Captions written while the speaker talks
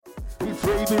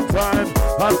raving time.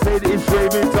 I said it's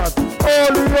raving time.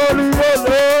 Holy, holy,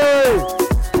 holy.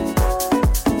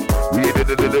 We did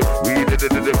it again. We did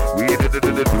it again. We did it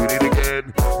again.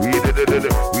 We did it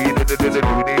again. We did it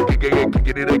again. We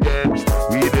did it again.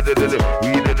 We did it again. We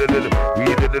did it again. We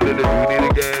did it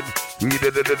again. We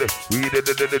did it again. We did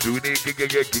it again.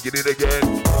 We did it again.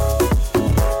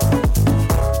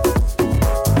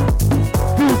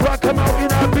 Dudes like come out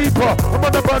in our beeper. I'm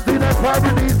on the buzz in that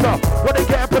paradisa. When they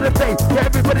get up in the day,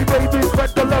 everybody raving, spread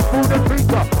the love through the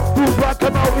speaker. Dudes like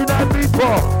come out in our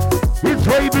beeper. It's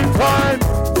raving time.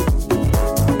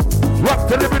 Rock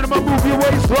to the rhythm and move your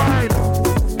waistline.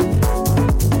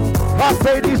 I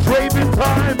say this raving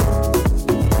time.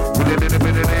 With a little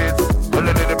bit of this, a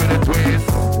little bit of twist.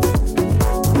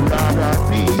 La da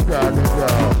dee da da da.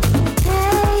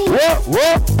 Hey.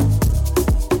 What?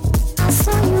 I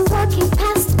saw you walking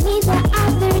past me the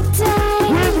other day.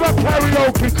 Where's my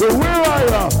karaoke crew? Where are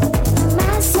ya?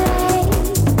 I say,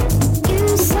 you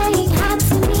saying hi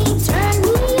to me, turn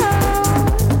me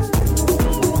on.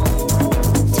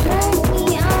 Turn me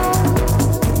on.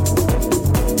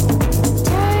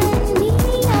 Turn me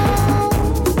on.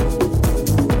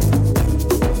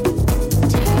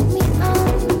 Turn me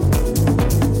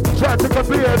on. Try to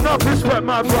compare enough respect,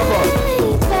 my brother.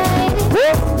 Hey,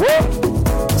 baby. What?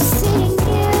 Seeing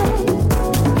you.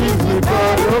 Give me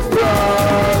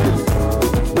butterflies.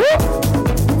 What?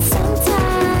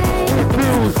 Sometimes It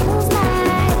feels. feels like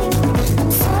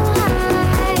I'm so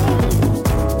high.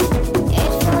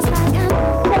 It feels like I'm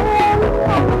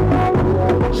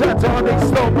Shout out Nick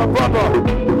Stone, my brother.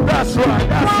 That's right,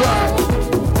 that's right.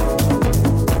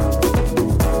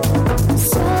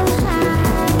 so high.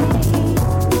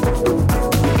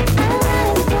 I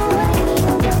like the way you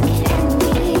look at me.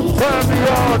 Turn me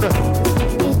on.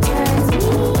 It turns me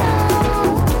on.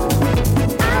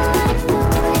 I like the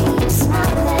way you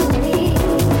smile at me.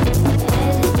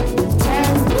 It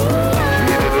turns me on.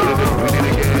 We did it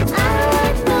again. I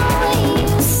like the way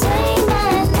you say my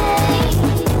name.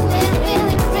 It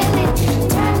really, really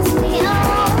turns me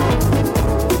on.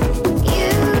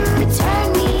 You turn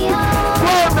me on.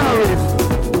 Well, Norris.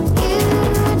 You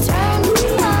turn me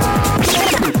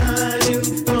on.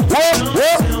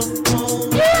 What?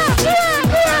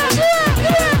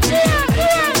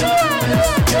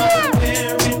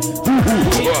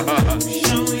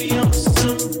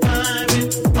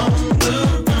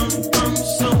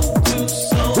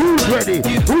 Who's ready?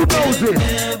 Who knows it?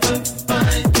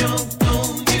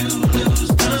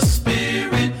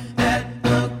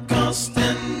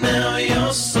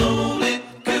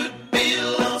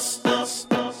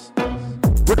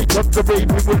 When it comes to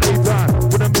baby, when they die,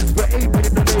 when I miss for aim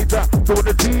in the later, so when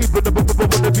the team, when the bubble,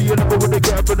 when the be a number, when they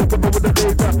get when the bubble, when the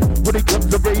later, when it comes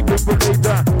to baby, when they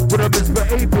die, when I miss for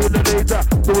aim in the later,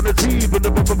 so when the team, when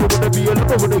the bubble, when the be a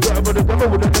number, when they get when the bubble,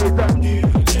 when the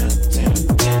later.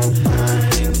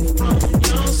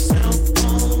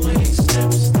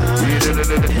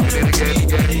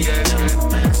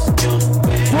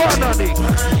 Go on, Andy.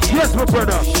 Yes, my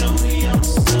brother.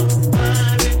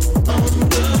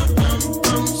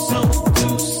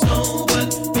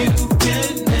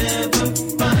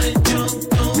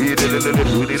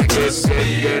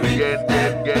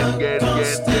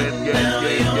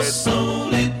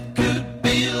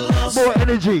 More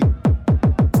energy.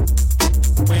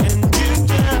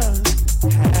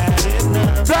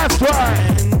 That's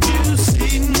right.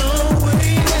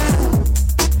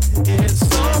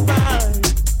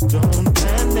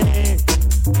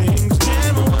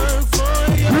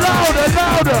 Louder,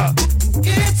 louder.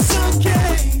 It's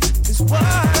okay, is what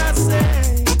I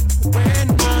say when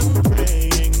I'm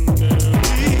praying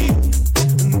early.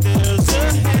 And there's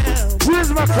a help. Where's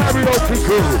my karaoke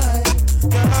crew?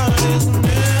 God is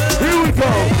near. Here we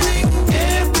go.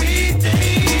 Every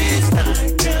day is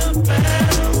like a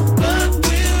battle, but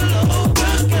we'll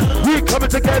overcome. We're coming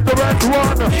together as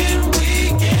one. When we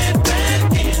get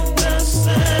back in the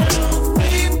saddle,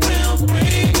 faith will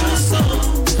bring us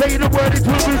home. Say the word, it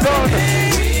will be done.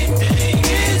 Every day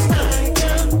is like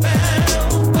a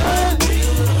battle, but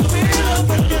we'll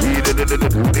overcome. We did it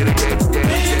again.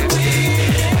 When we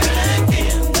get back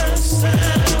in the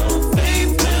saddle,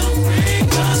 faith will bring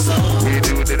us home. We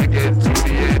do it again to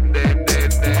the end.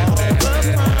 All the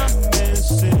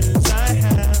promises I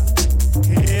have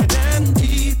hidden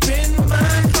deep in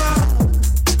my heart,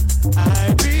 I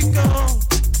recall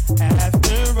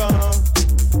after all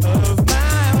of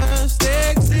my worst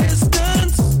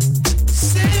existence.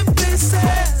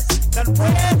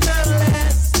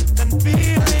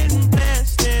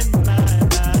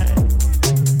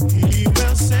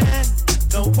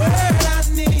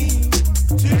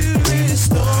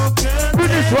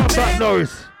 Matt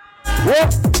Norris.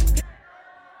 What?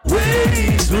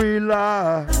 Ways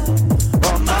rely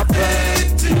on my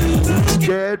faith to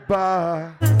get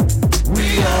by. We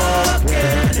all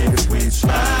can if we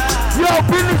try. Yo,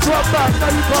 bring this one back. Now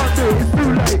you can't do it. It's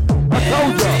too late. I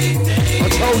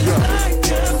told ya.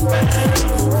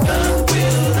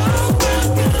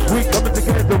 We coming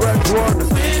together the right one.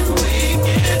 When we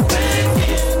get back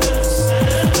in the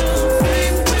saddle,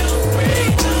 faith will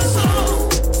bring us home.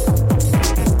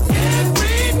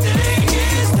 Everything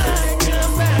is like a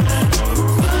battle,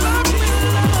 but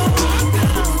we'll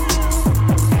overcome.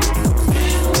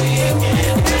 When we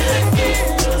get back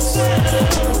in the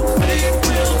saddle, faith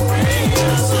will bring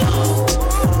us home.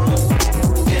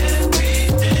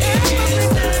 Everything is like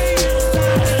a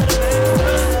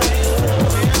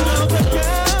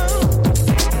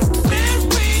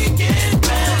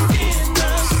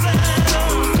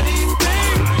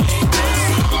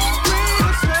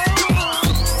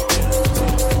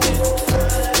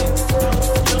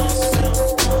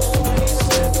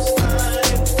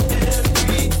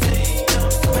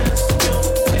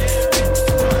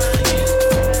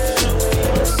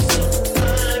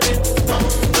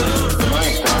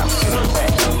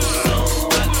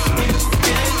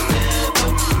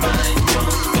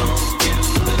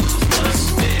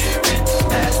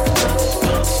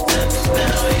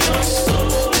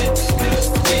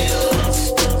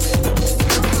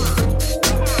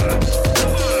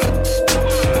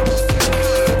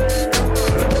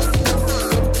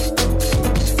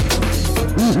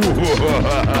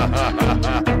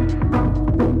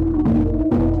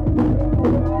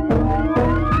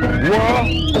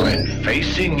When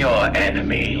facing your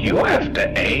enemy, you have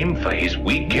to aim for his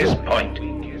weakest point.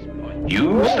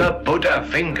 Use the Buddha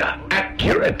finger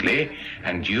accurately,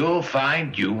 and you'll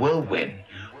find you will win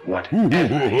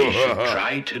whatever he should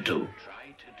try to do.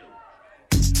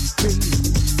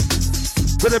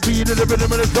 To the beat of the rhythm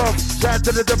of the song, shout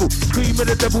to the devil, scream at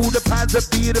the devil, the pants that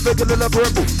beat the regular love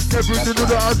rebel. Everything to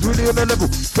the odds really on the level.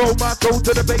 Throw my soul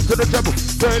to the bass of the treble.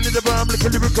 Turning the rhyme like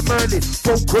a lyric of Merlin.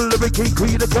 Vocal lyric king,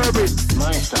 queen of Kirby.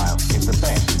 My style is the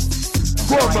best.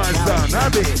 Go on, my son,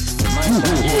 have it. My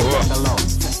style is alone.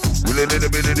 With a little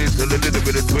bit of this, a little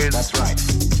bit of twist. That's right.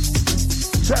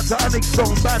 Shout to Onyx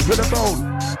Stone, back to the bone.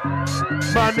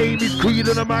 My name is Creed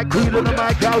and I'm Creed and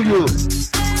I'm how you.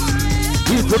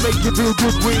 Here to make you feel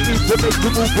good, we're here to make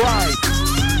you move right.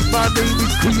 My name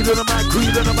is Creed and I'm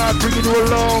Creed and I'm bringing you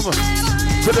along.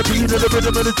 To the beat of the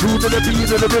rhythm and the tune, to the beat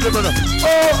of the rhythm and the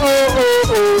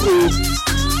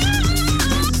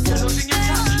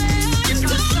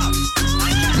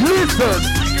Listen.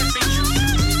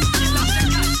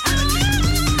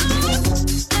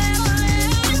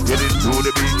 Get into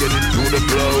the beat, get into the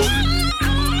flow.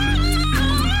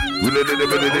 We'll let it a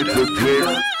minute to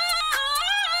twist.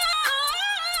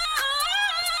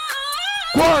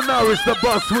 Go on now, it's the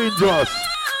Boss Windrush.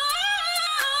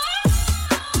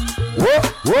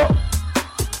 What?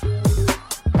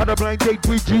 On a blind date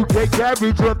with UK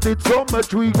carriage, running so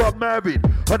much we got married.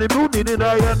 Honeymooning in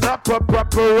iron upper,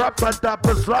 proper rapper,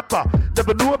 dapper slapper.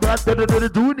 Never knew about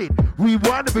that, doing it. We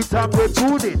want every time we're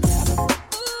doing it.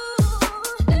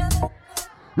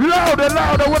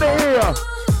 Louder, what I hear.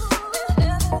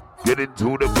 Get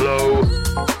into the flow.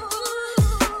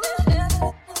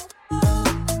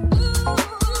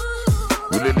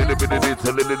 With a little bit of this,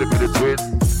 a little bit of twist.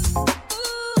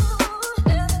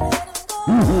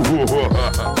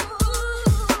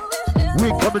 We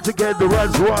coming together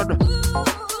as one.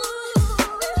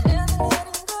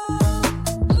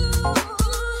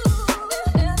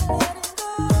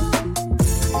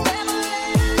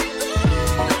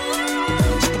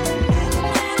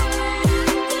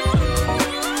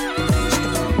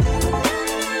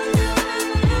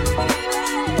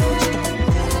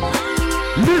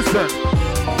 Listen.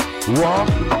 What?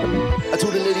 I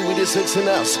told the lady with the sex and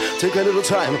ass, take a little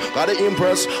time, gotta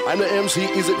impress. I'm the MC,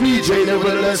 is a DJ,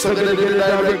 nevertheless, I'm gonna get a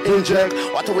direct inject.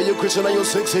 What the way you Christian and your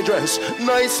sexy dress,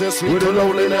 niceness with the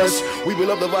loneliness. We will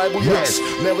love the vibe, yes.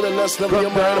 Nevertheless, never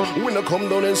your mind. When I come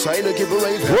down inside, I keep it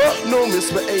raving. No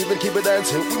misbehaving, keep it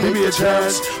dancing. Give me a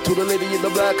chance. To the lady in the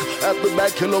black, at the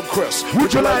back, you look Chris.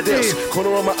 Would you like this?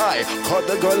 Corner of my eye, caught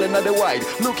the girl in the white.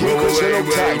 Looking Christian,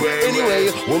 look tight.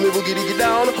 Anyway, when we will get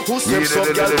down, who steps up,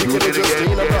 girl, we can just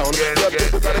clean around.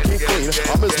 Gotta keep clean.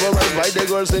 I'm mesmerized by the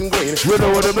girls in green. You know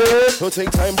what I mean? Don't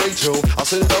take time, break through. I'll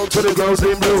send it out to the girls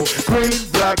in blue. Green,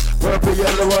 black, purple,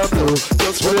 yellow, and blue.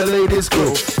 Just for the ladies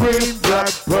go. Green, black,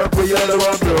 purple, yellow,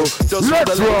 and blue. Just for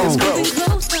the ladies go.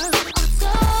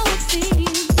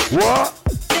 What?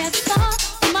 There's a thought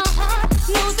in my heart,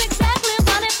 knows exactly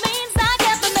what it means. I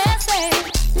get the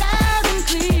message loud and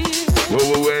clear.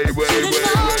 Wait.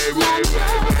 One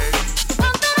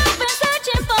that I've been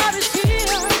searching for is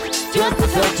here. Just a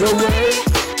touch away.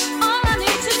 All I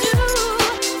need to do,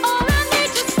 all I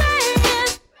need to say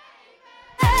is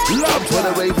Jump for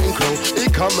the raving crow. He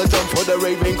come and jump for the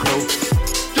raving crow.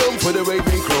 Jump for the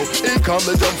raving crow. He come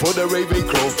and jump for the raving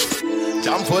crow.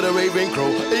 Jump for the raving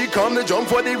crow. He come to jump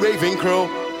for the raving crow.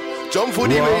 Jump for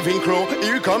the raving crow.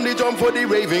 Here come the jump for the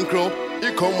raving crow.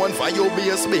 Here come one for your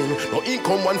bass spin. No, here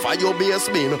come one for your bass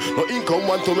spin. No, here come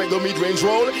one to make the mid-range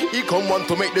roll. Here come one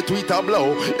to make the tweeter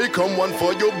blow. Here come one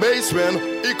for your bass win.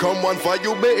 Here come one for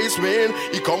your bass win.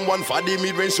 Here come one for the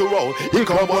mid-range to roll. Here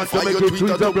come one for your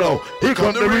tweeter to blow. Here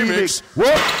come the remix.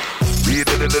 What? Do it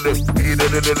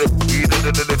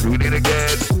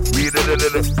again. Do it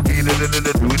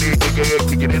again.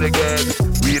 Kick it again.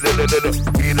 Do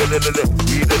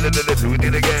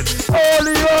it again.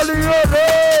 Oli, oli,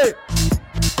 oli.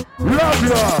 Love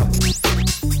ya.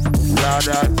 La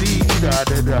da dee da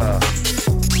da da.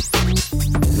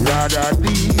 La da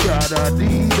dee da da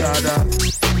dee da da.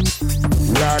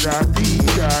 La da dee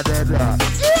da da da.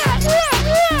 Yeah, yeah,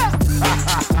 yeah.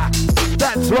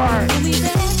 That's right. we'll be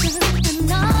there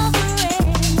another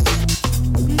way.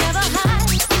 Never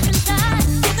hide, inside,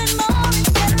 giving more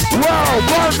instead of less. Wow,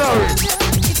 well known.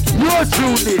 You're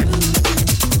tuned in.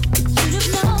 Should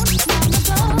have known long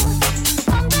ago.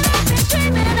 One that I've been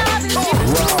dreaming of is you.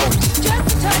 Wow. Just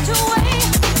a touch away.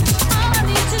 All I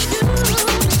need to do,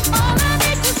 all I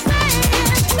need to say is,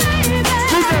 baby.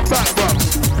 Bring that back, bro.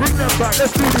 Bring that back.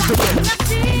 Let's do this again. I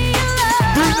see your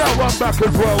love. Bring that one back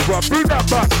as well, bro. Bring that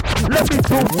back. Let me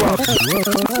talk, bro.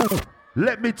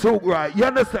 Let me talk, right? You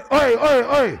understand? Oi, oi,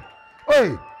 oi.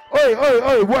 Oi, oi,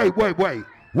 oi, oi.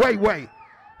 Wait.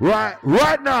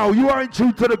 Right now, you are in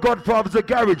tune to the Godfathers of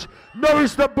Garage.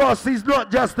 Norris the Boss, he's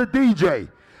not just a DJ.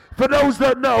 For those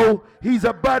that know, he's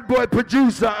a bad boy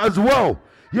producer as well.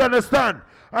 You understand?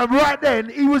 And right then,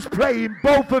 he was playing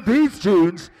both of his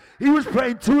tunes. He was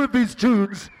playing two of his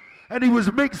tunes, and he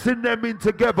was mixing them in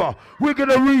together. We're going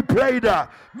to replay that.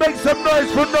 Make some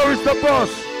noise for Norris the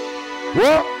Boss.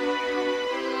 What?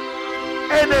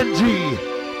 NNG.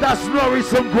 That's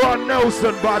Norris and Grant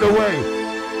Nelson, by the way.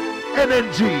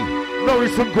 NNG,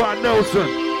 Norris and Grant Nelson.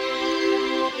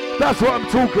 That's what I'm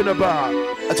talking about.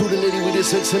 I told the lady with the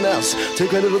sex and ass,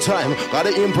 take a little time,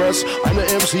 gotta impress. I'm the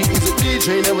MC, he's a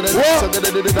DJ, nevertheless. What?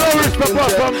 Norris the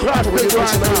Boss on plastic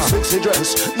right now. Sexy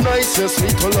dress, niceness,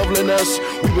 need to loveliness.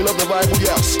 We will love the vibe,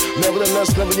 yes.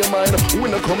 Nevertheless, never your mind.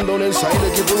 When I come down inside, I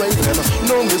give a raven.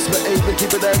 No misbehave,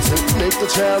 keep it dancing, make the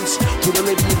chance. To the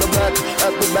lady in the black,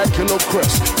 at the back, you know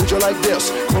Chris. Would you like this?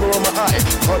 Color on my eye,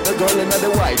 caught the girl in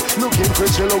the white. Looking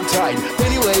Chris, you look tight.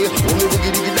 Anyway, when we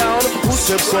get it down, who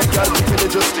steps like that, keep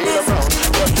it just stay around.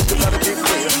 But you gotta keep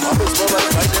clear. I'm just for my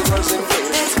life, they'reversing clear.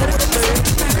 I wanna play,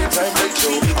 time they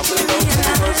show. I'm feeling down to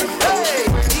the person. Hey!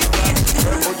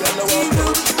 Purple, yellow, or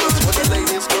blue, that's what the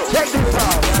ladies go. Check this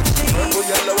out. Purple,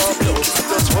 yellow, or blue,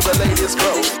 that's what the ladies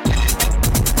go.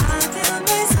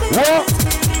 What?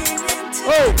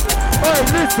 Oh,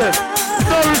 listen.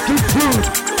 Norris is tuned.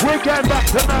 We're going back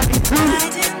to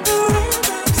 92.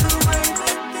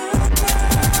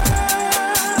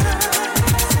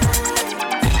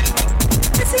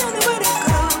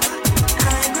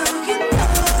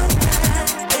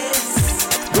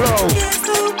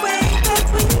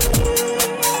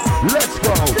 Let's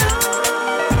go.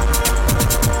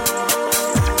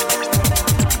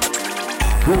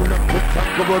 Cool up, put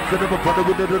tank about to never follow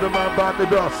with the man about the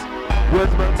dust.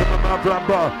 Where's man to my man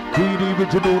flamber? PD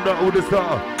original, not who the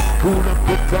star. Cool up,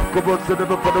 put tank about to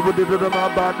never follow with the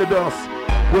man about the dust.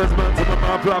 Where's man to my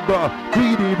man flamber?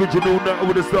 PD original, not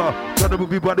who the star. Trying to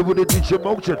move your body with a ditch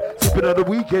emotion. Sipping on the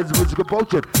weekends, musical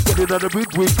potion. Getting on the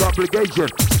midweek complication.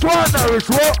 Swan Norris,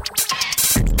 what?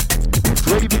 It's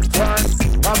raving time,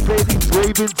 I said it's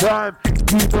raving time.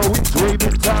 You know it's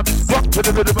raving time. Rock to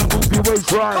the rhythm and move your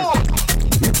waist right.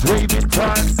 It's raving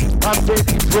time, I said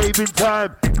it's raving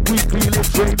time. We feel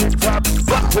it's raving time.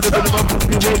 Rock to the rhythm and move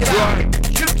your waist right.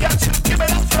 You got to give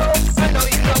it up, bro. I know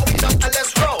you know, and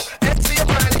let's roll. Enter your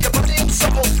mind, your body and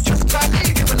soul. Just try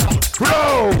to give it up.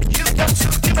 Bro! You got to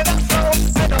give it up, bro.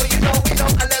 I know you know,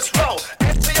 and let's roll.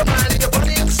 Enter your mind, your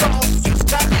body and soul. Just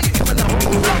try to give it up.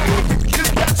 You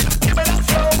got to give it up,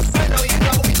 bro. I know you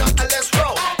know, and let's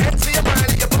roll. Enter your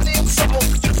mind, your body and soul.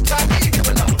 Just try to give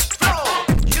it up.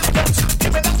 You got to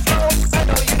give it up, bro. I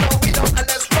know you know, and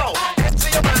let's roll. Enter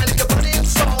your mind, your body and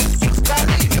soul. Just try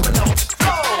to give it up.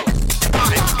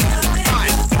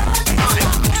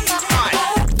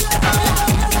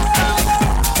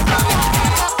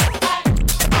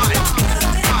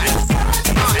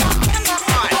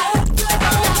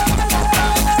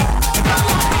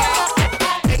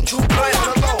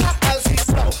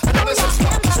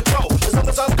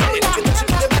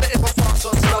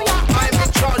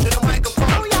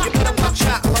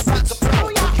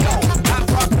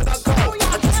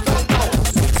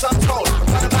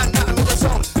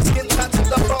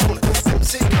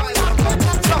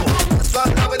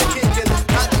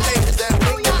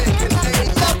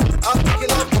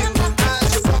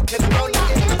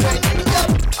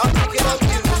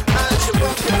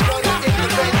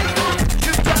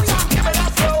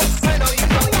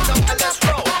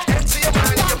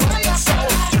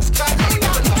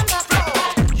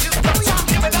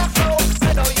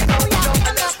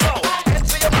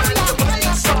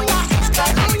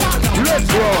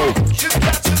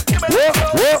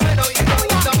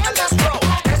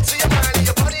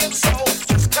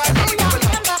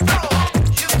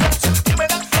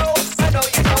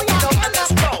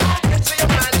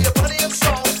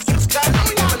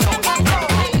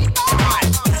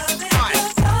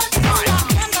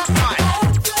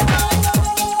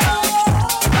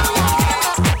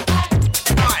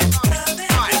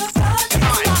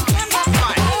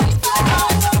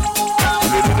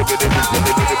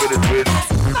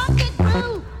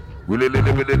 With a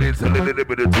little bit of this, a little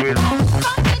bit of twist.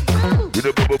 With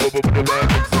a bubble with the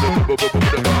vibe, with the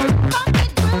vibe.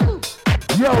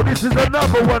 Yo, this is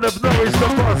another one of Nourish the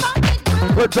Boss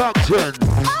Productions.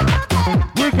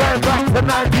 We're going back to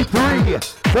 93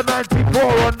 to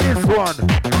 94 on this one.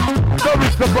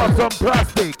 Nourish the Boss on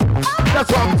plastic. That's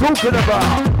what I'm talking about.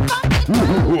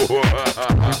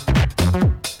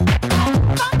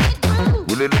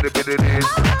 With a little bit of this,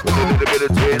 with a little bit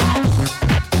of twist.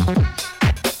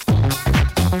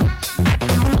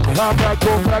 Come back,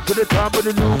 go back to the time of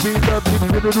the new beat, the big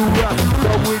to the new rap.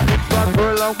 So we can start for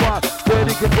a long while. Then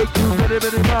it can take you many,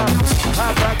 many miles.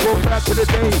 Come back, go back to the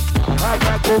day. Come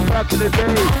back, go back to the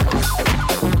day.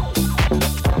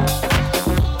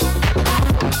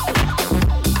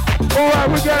 Alright,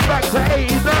 we're going back to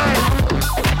 89.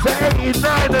 To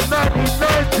 89 and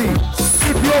 1990.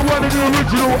 If you're one of the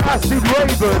original Acid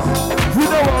Ravers, you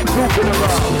know what I'm talking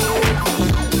about.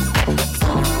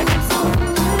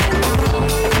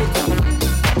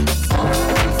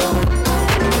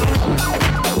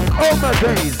 All my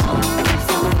days.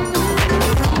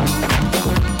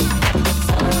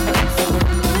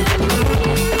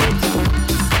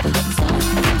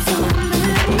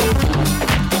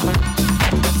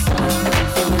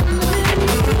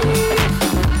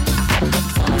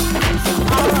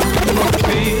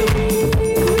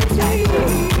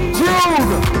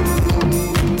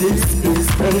 This is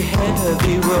a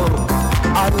heavy road.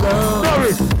 I love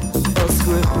a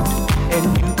script, and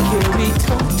you carry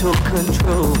total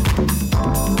control.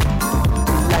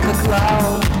 Like a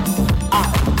clown,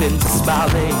 I've been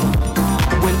smiling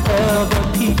whenever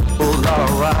people are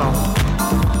around.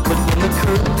 But when the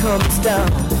curtain comes down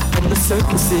and the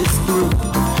circus is through,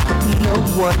 no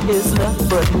one is left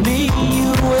but me,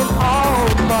 you, and all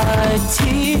my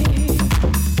tears.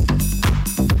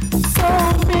 So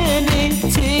many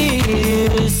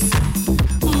tears,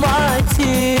 my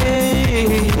tears.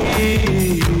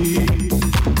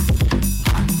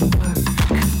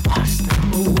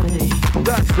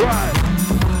 That's right.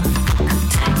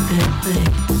 Take their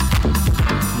place.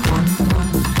 One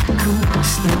could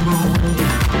wash them away.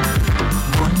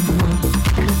 One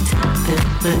could take their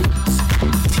place.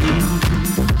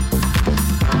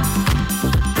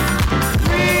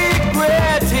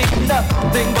 Regretting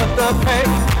nothing but the pain.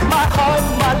 My heart,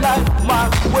 my life, my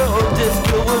world is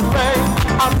filled with rain.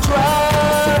 I'm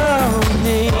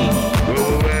drowning.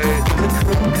 When the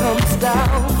curtain comes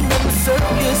down and the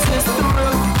circus is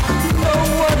through, no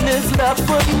one is left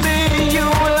but me, you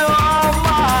and all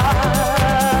my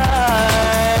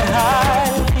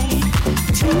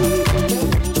tears.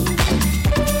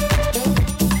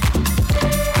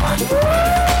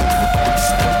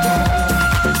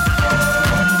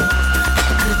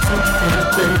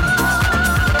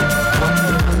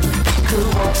 Could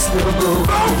watch them go.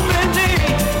 So many.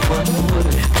 One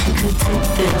word could take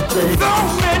their place. So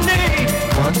many.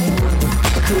 One word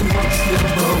could watch them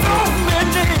go. So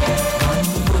many.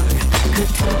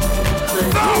 Could take their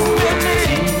place. So many.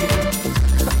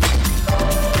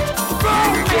 So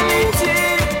many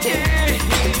tears.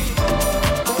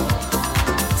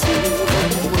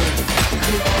 One word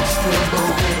could watch them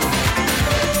away.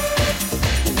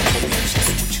 Maybe I just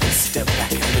want you to step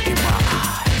back and look in my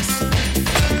eyes.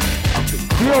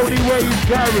 The only way is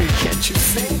Gary. Can't you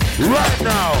see? Right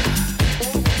now.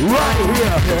 Right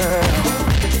here.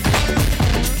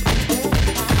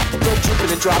 Go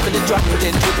dripping and dropping and dropping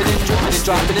and dripping and dripping and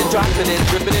dropping and dropping and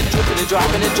dripping and dripping and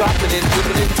dropping and dropping and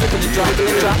dripping and dripping and dropping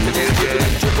and dropping and dripping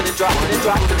and dripping and dropping and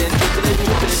dropping and dripping and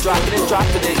dripping and dropping and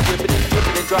dropping and dripping and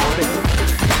dripping and dropping.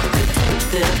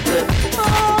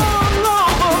 All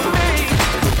over me.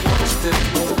 Watch them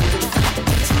move.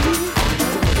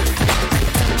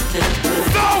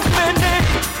 So many.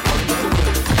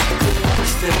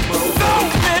 Watch them move. So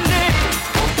many.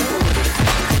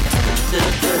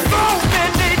 So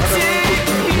many tears.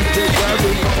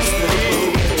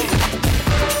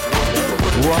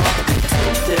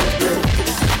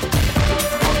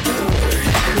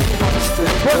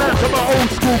 Well, that's my old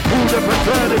school crew, the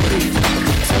fraternity.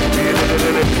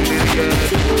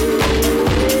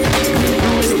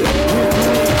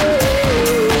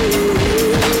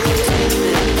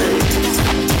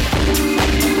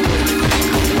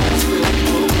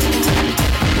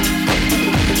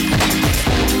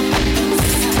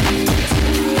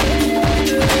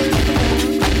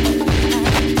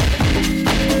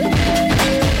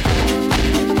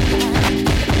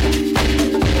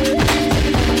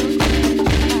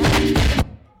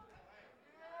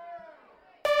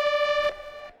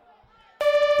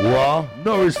 Well,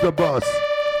 Nourish the Boss.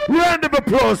 Round of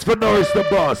applause for Nourish the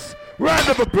Boss. Round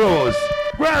of applause.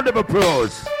 Round of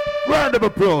applause. Round of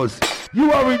applause. You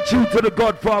are in tune to the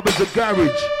Godfathers of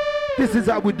Garage. This is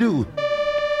how we do.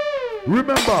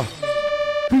 Remember,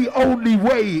 the only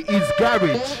way is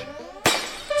garage.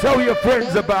 Tell your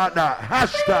friends about that.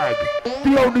 Hashtag,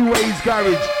 the only way is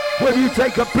garage. Whether you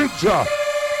take a picture,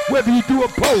 whether you do a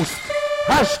post,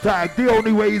 hashtag, the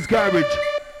only way is garage.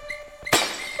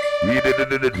 We did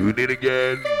it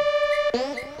again.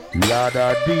 La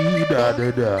da dee da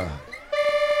da da.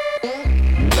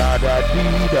 La da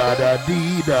dee da da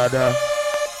dee da da.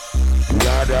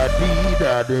 La da dee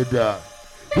da da da.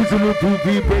 It's a little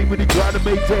poopy brain when you try to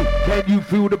maintain. Can you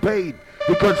feel the pain?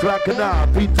 Because like an eye,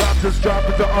 3 times as sharp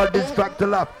as the hardest factor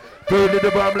laugh. Third in the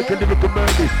rhyme like a lyrical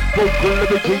mermaid. Vocal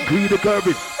living clean the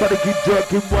courage. But I keep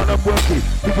jerking while I'm working.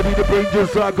 People need the brain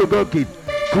just like a gherkin.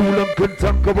 Cool and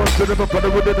cantankerous, so never put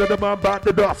with it, man about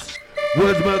the dust.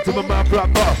 Words melt to my mouth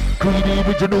like bar. Creedy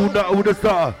original, not who the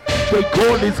star. They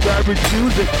call this garage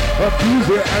music. Abuse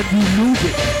it and you lose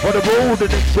it. On the road, the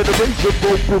next generation,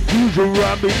 vocal fusion,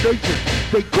 rhyming nation.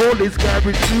 They call this garage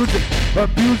music.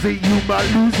 Abuse it, you might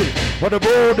lose it. On the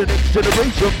road, the next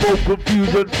generation, vocal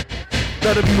fusion.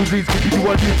 Now the music's keeping you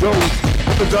on your toes.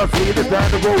 Because I'll see it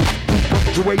down the road. To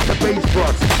punctuate the bass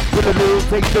thrust. With a little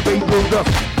taste the bass goes up.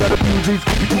 Now the music's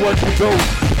keeping you on your toes.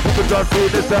 Because I'll see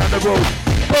it down the road.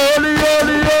 Holy,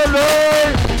 holy,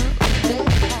 holy!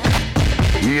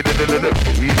 We did it again.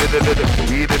 We did it again.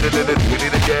 We did it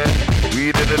again.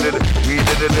 We did it again. We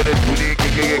did it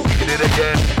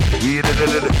again. We did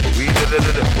it again. We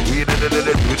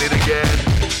did it again.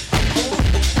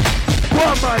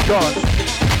 Oh my God!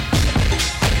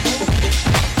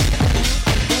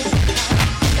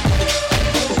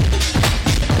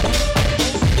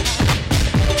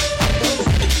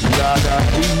 Da da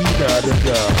da da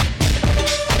da.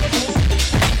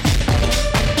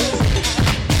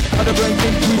 And the brain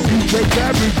thinks we DJ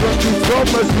carry, but you so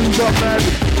much we got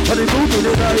married. And they moved it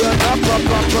in a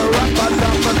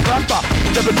rapper.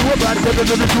 Never knew about it, never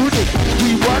gonna do it. We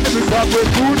want to be top, we're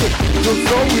doing it. So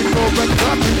we know when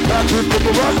clapping from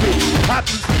a rugby.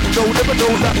 Happens, no, never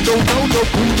know that, no.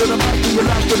 Queen of the mic, we will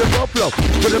laugh with a buffalo.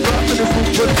 With a rap in the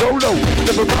group with solo.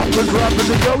 Never rappers rapping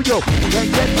the yo-yo. Can't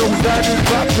get no standing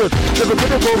fraction. Never been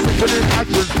a road for putting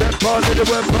action. Step on in the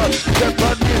weapon, step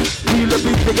on in. Feel the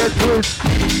beat to get through.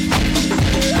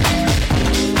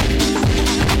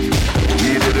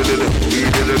 We did it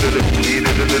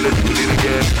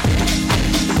again.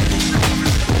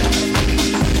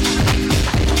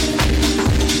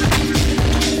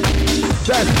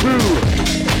 That's true.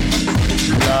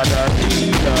 La da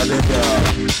dee da da da.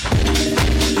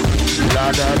 La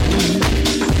da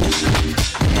dee.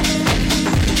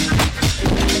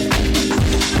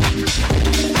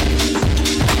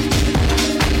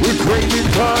 It's raining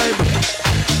time.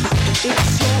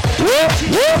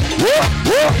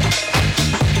 Whoa.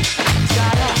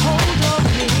 Got a hold of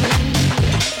me,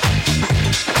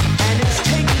 and it's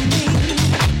taking me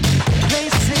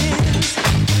places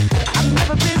I've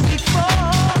never been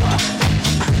before.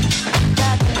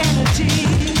 That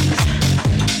energy's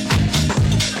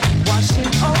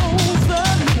washing over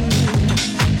me.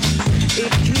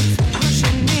 It keeps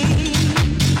pushing me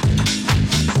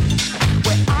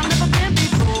where I've never been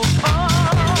before.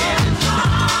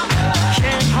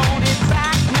 Can't hold it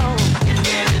back, no. It's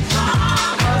getting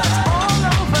stronger. It's all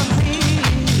over me.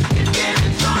 It's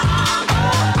getting stronger.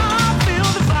 I feel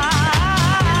the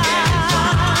vibe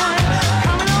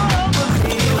coming all over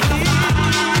me.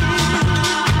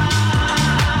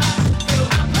 Feel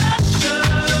the pressure.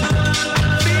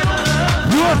 Feel the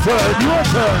Your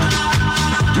turn.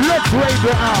 Let's wave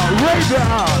it out.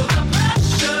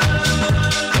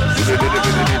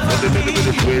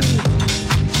 Twist.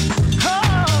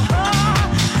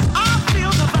 I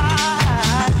feel the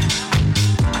vibe.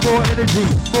 More energy,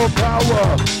 more power.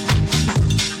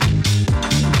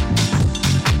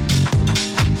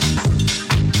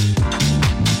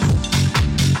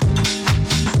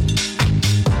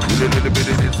 A little bit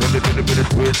of this, a little bit of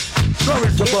twist. Sorry,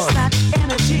 It's Saban. that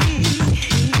energy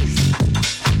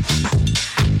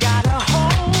got a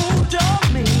hold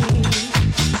of me.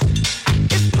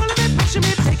 It's pulling me, pushing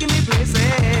me, taking me places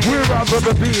Where I've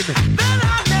ever been. that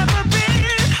I've never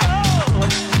been. Oh,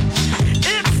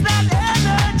 it's that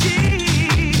energy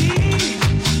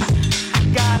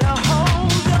got a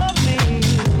hold of me,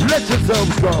 Let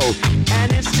yourselves go.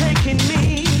 and it's taking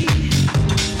me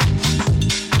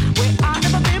where I've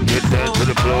never been Get before. down to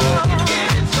the floor.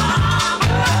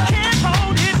 Can't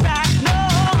hold it back, no.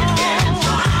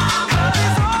 'Cause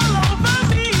it's all over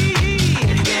me.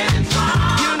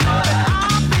 You know that I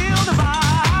feel the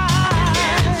vibe,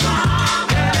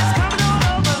 and it's coming all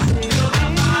over me.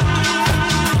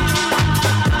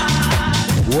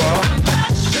 What?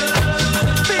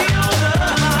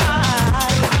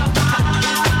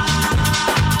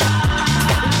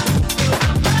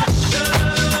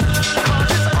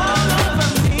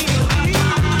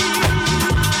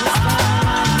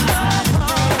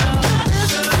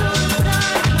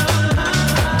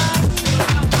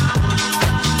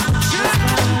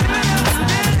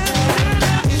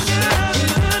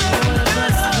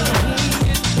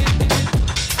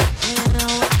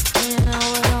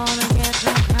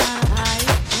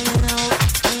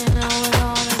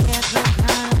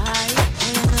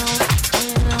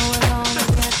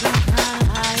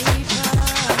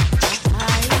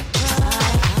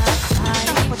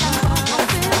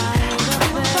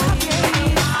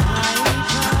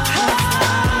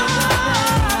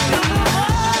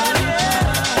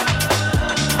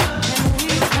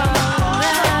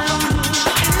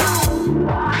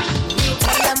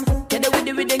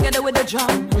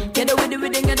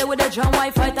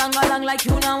 and go along like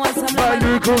you now want some My love.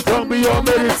 lyrical tongue be your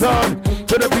medicine.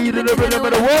 To the beat of the rhythm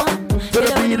of the what? To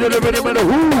the beat of the rhythm of the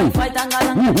who? Fight and go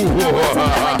along like you now want some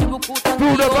love. You book out and Do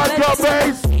the go back back. up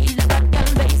bass. Feel the back girl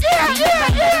bass. Feel the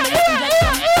back girl bass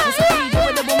injection. This a DJ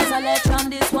with the boom selection.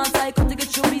 This one cycle to get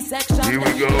through section. Here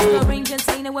we go. There's no range and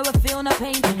saying where we feel no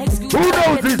pain. Excuse Who me, knows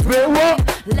let this it bit? What?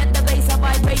 Let the bass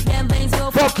vibrate them veins.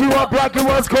 So Fuck you up like it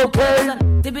was cocaine.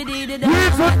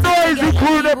 Here's a noisy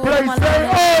crew in the place. Say,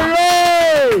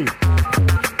 alright!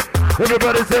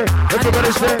 Everybody say,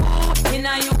 everybody say. You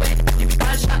know you wait.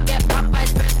 I'll shot get popped by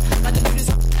spit. But the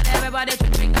music everybody to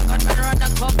drink. I got better on the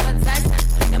cup and size.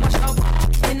 They must show.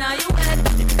 You know you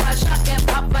wait. I'll shot get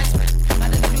popped by spit.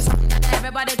 But the music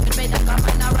everybody to drink. I got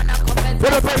better on the cup and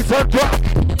Put the bass on drop.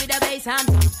 with the bass and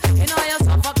you know you're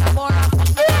so fucked up or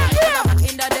back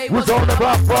in the day Who's on the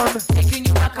back fun? taking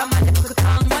you back on my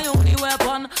tongue, my only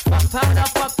weapon. Fuck powder,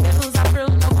 fuck pills, I feel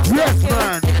no one. Yes,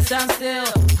 man. Can't stand still.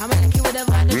 I'm gonna keep with the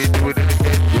vibe. We do it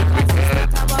again.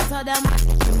 It's not about them.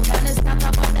 And it's not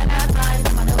about the advice.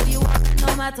 No matter who you are,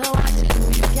 no matter what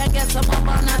you can't get some of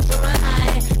our natural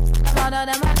high. It's not about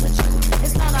them attitude.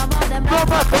 It's not about them. No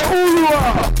matter who you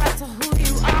are. No matter who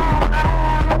you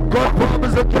are. God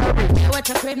promise a carry. What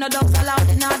you crave, no dogs allowed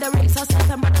in all the race. So set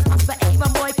them brothers must behave,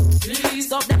 boy. Please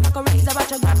stop them fuckeries about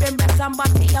your grabbing breasts and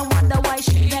body and wonder why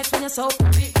she next when you're so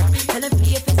pretty. Tell him if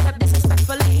he step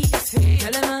disrespectfully.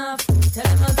 Tell him off, tell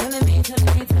him off, tell him me.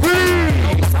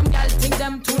 Some girl think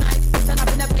them too nice. Stand up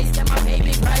in the place, them a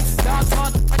baby price. Dogs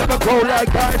hot. Never go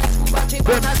like ice.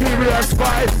 Them serious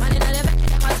spice.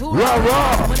 Raw,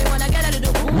 raw. When they wanna get a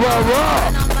little cool. Raw, raw.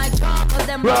 And I'm like, cause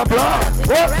them Blah, blah.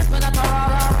 What?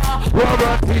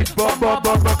 Rubber teeth, bum, bum,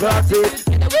 bum, bum, class it.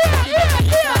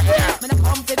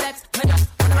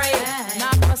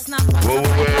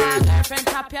 Girlfriend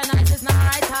tap your nice, it's not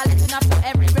right. I'll let enough for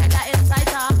every bread that inside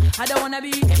her. I don't wanna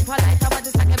be impolite, but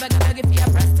just like a beg for your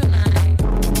press tonight.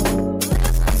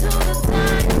 Listen to the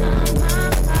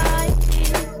dynamite.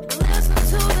 Listen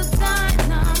to the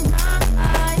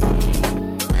dynamite.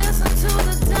 Listen to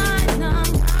the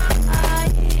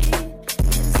dynamite.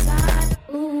 Inside.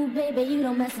 Ooh, baby, you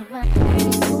don't mess around.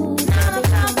 Ooh, Not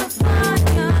about the fire.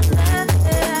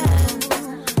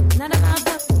 Not about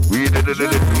the We did it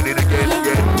again,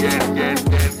 again.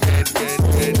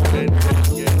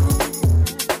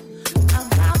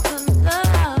 about the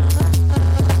love.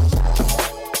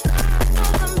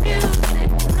 Love for the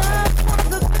music, love for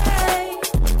the bass.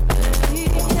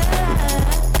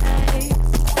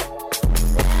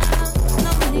 There's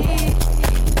no need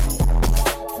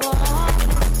for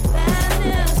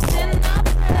fairness in the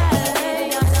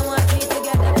play. I don't want you to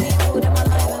get the people that my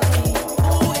life.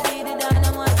 Oh, we did it. I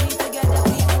don't want you to get the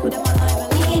people that my life.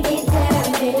 we get down,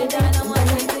 We did it. I don't want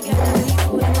you to get the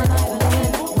people that my life.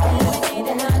 We did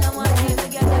it. I don't want you to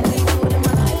get the people that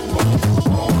my life.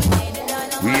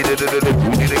 We did it again.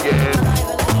 We did it again.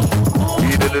 We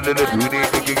did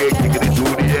it again. Kick it to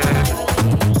the end.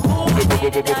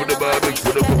 Put the bar, mix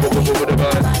it up, put the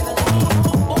bar.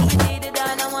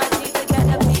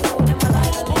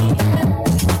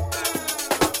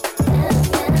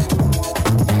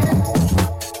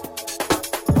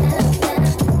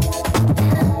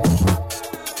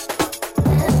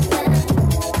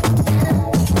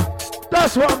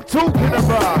 That's what I'm talking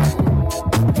about.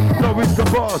 No, it's the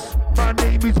boss. My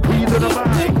name is Queen of the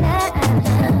Mind.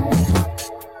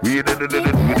 We did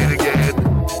it again.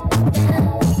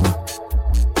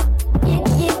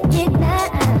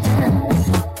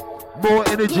 More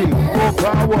energy, more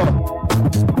power.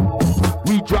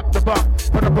 We drop the bomb.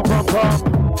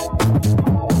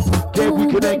 Yeah, we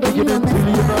can kick it into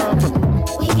your mom.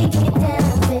 we can get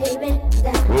down, baby.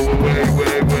 Down,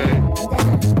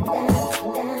 Wait.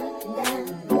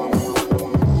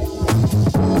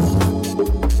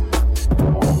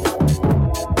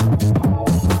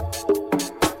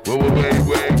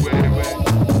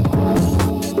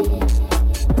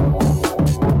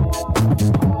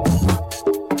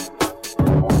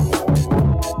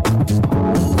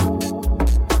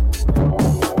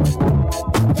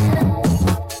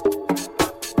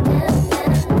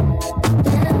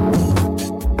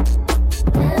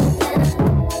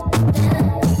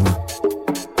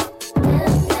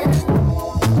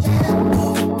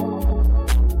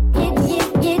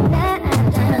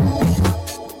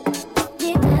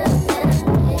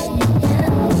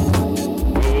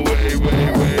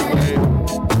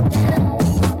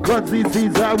 This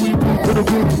is how we move to the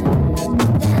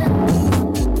groove.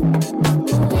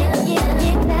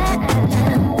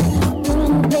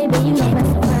 baby, you don't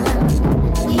mess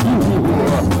around. We can get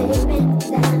down, baby.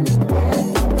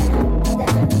 Down,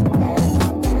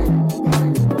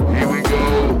 Here we go.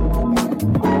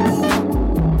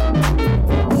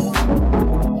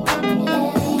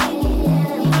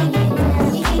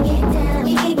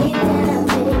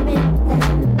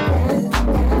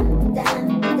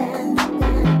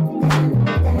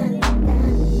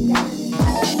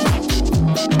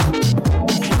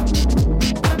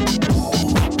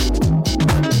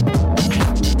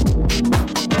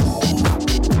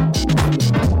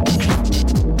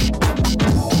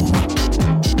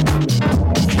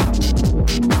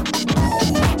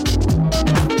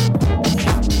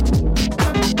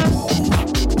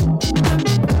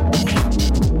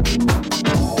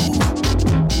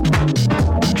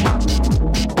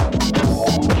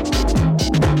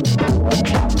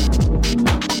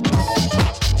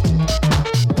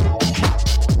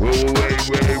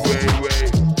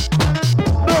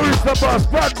 Mr. Boss,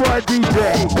 Bad Boy DJ.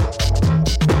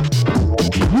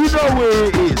 You know where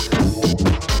it is.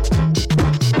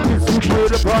 This is where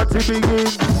the party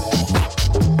begins.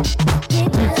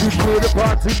 This is where the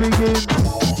party begins.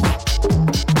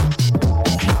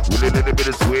 With a little bit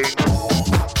of swing.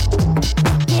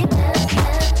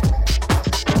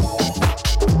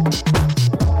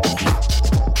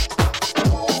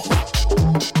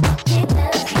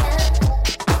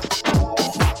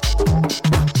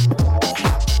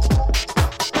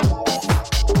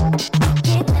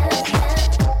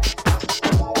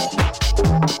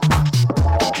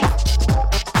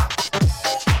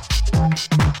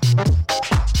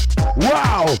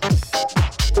 Wow!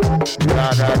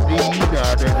 Da da dee da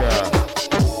da da.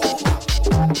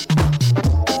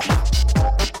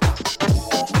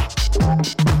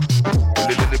 A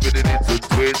little bit of it to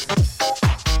twist.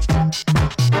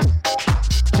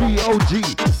 G.O.G.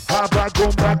 How about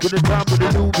going back in the time with the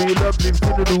new be lovely in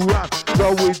the new rock? It's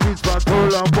always this my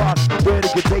toll and walk. Where it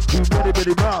can take you many,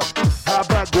 many miles. How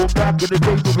about going back in the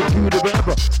day with a cue to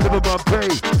ever, never my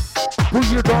pay. Put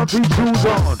your dancing shoes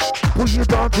on. Put your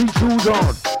dancing shoes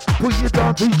on. Put your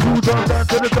dancing shoes on. Down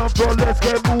to the dance floor, let's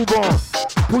get move on.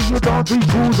 Put your dancing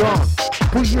shoes on.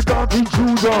 Put your dancing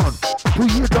shoes on.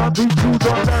 Put your dancing shoes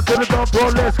on. Down to the dance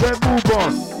floor, let's get move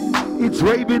on. It's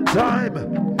raving time.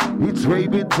 It's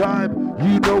raving time.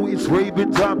 You know it's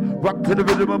raving time. Rock to the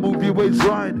rhythm and move your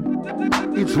waistline.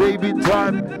 It's raving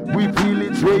time. We feel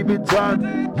it's raving time.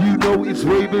 You know it's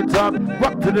raving time.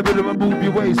 Rock to the rhythm and move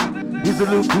your waist. It's a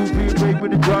little goofy break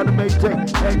when you try to maintain,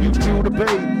 and you feel the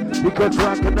pain. Because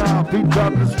like an hour, feet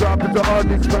drop the strap is the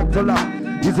hardest back to life.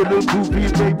 It's a little goofy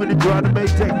break when you try to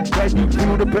maintain, and you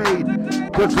feel the pain.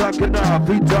 Because like an hour,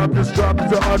 feet drop the strap is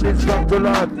the hardest back to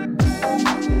life.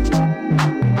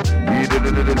 We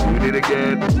did it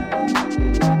again.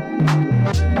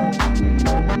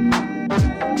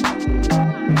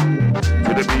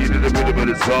 To the beat of the rhythm of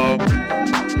the song.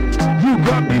 You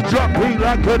got me dropping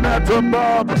like an atom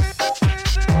bomb.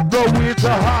 Nowhere to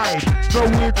hide,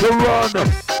 nowhere to run.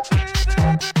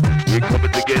 We're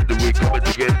coming together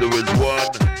as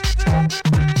one.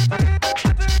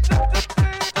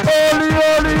 Ole,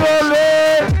 ole, ole.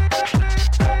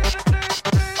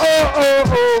 Oh, oh,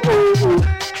 oh, oh, oh.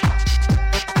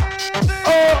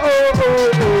 Oh, oh,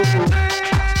 oh, oh, oh.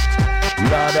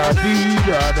 La da dee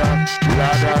da da, la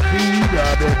da dee da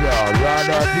da da, la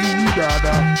da dee da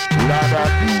da, la da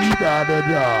dee da da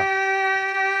da.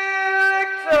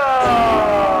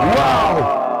 Wow!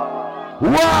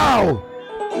 Wow!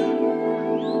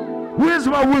 Where's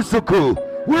my whistle crew?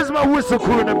 Where's my whistle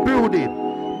crew in the building?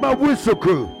 My whistle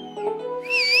crew.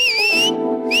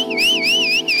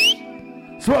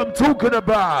 That's what I'm talking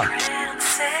about.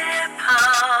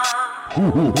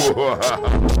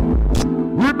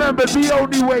 Remember, the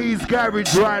only way is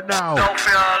garage right now.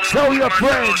 Tell your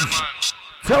friends.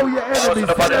 Tell your enemies.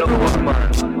 Tell everyone.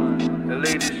 The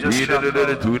ladies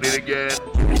just doing it again.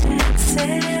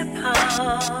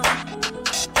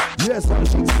 Yes,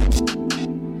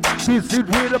 this is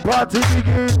where the party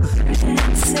begins.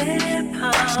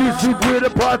 This is where the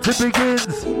party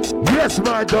begins. Yes,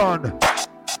 my Don.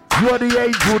 You're the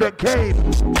angel that came.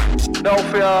 Now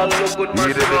for y'all look good,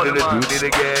 man. Doing it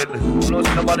again. No,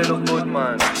 somebody look good,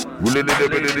 man. We'll a little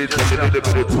bit of it, a little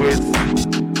bit of twist.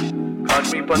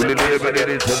 Can't be We'll a little bit of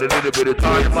it, a little bit of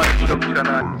twist.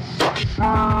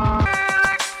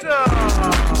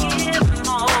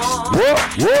 Whoa,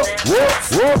 whoa, whoa,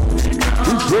 whoa.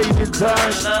 It's raving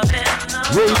time.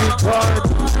 Raving time.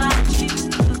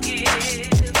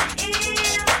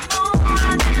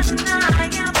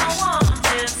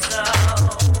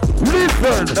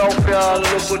 Listen. Now for y'all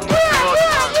look good, man.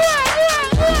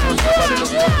 Somebody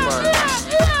look good, man.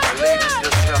 The ladies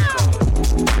just jump up.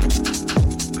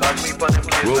 Can't be on them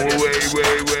place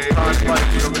again. Wait. Can't find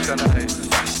trouble tonight.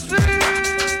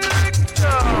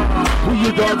 Put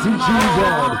your dancing shoes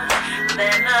on.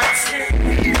 Then I take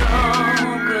you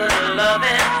good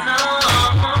loving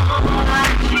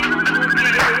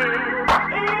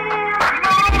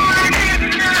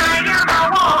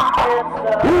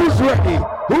Who's ready?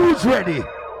 Who's ready?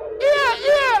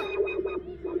 Yeah.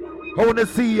 I wanna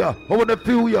see ya. I wanna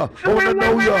feel ya. I wanna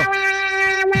know ya.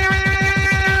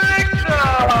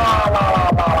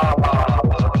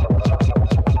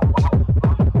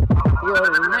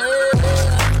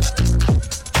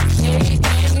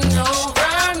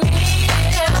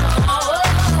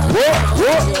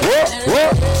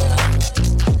 What?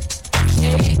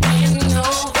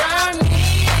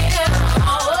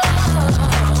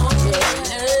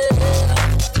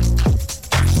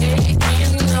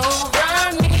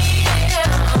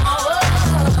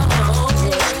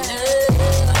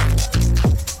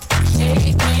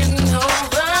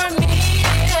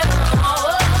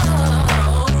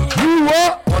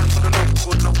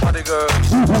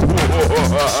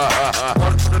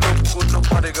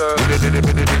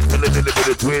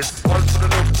 One for the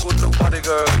look good, look body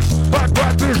girl.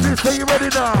 Bad business, are you ready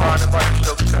now? Party body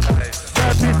shook tonight.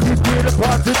 That is where the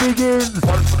party begins.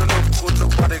 One for the look good,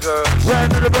 look body girl.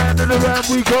 Round and around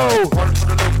we go. One for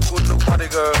the look good, look body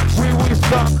girl. We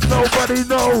stop, nobody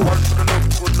know. One for the look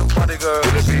good, look body girl.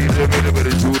 Gonna be the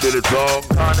minute, two to the song.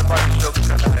 Party body shook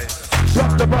tonight.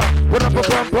 Drop the bomb, put up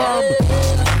a bum.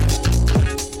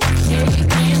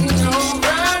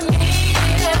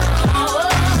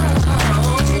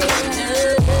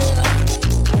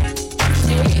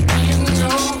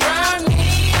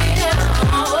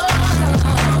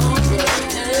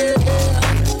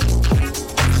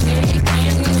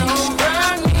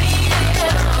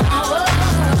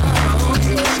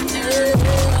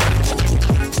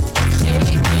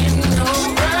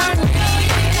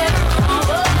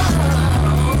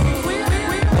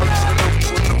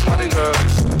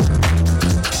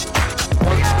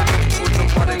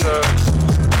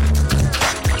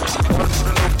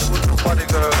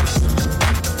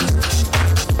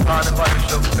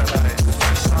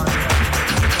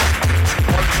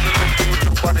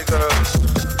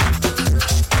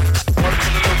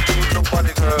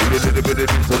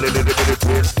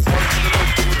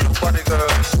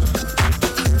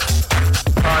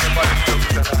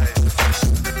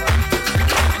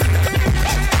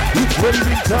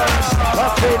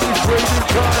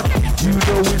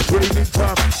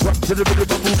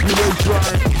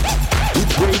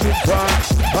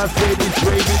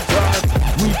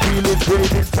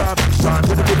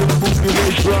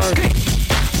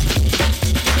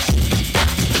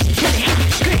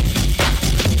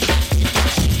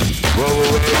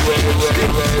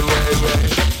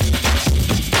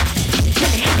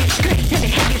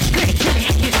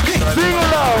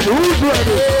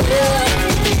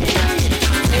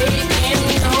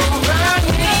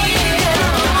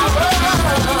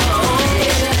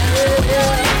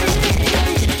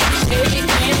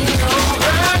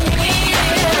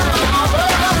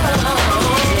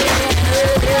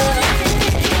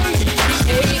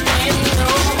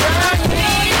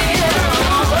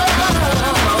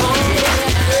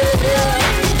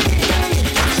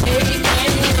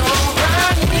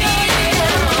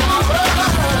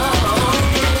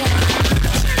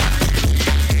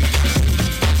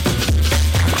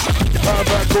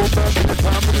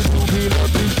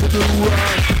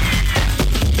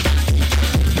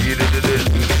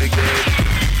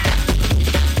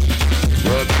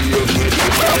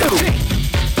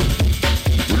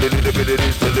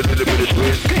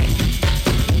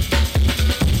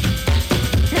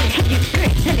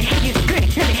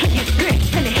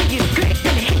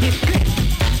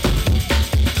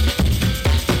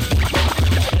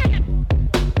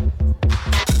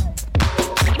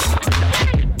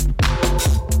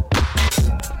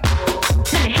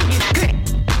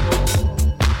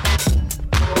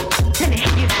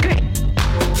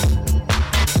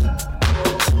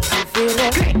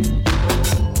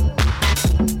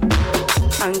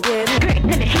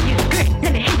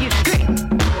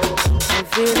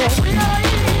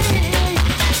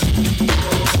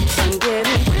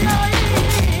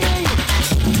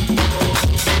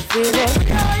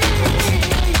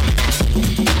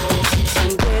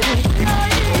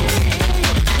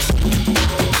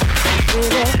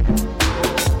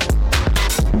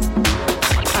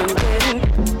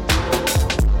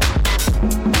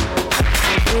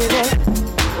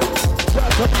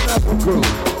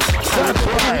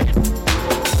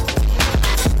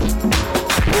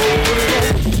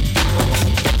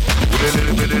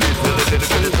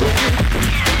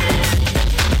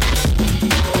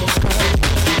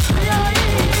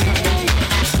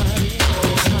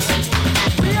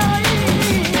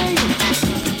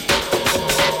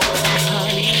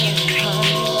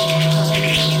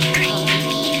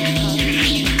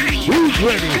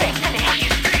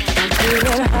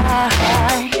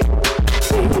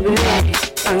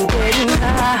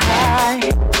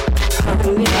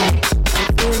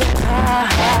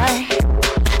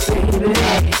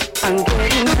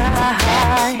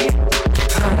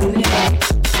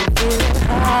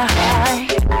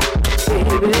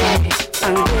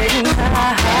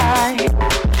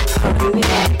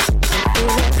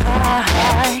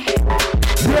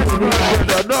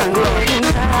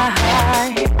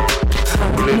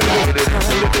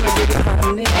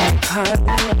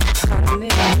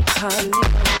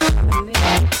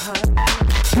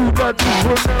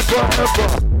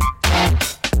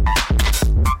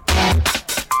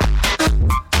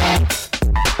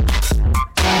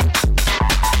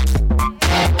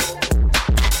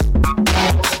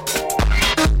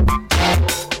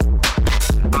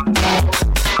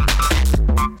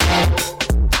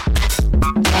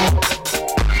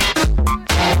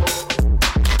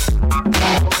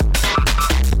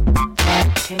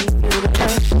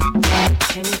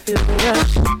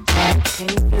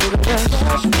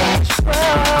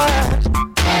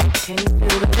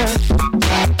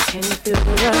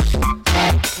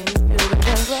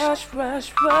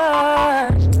 rush,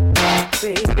 rush.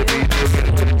 Baby, baby,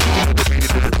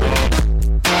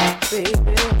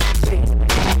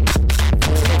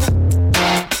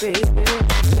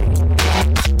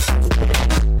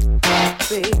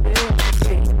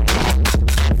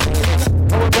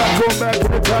 Go back to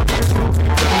the top of the roof.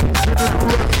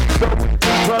 So we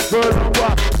can transfer the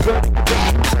walk.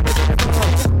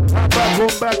 How about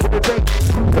going back to the bank?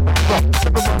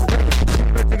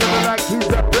 Together like he's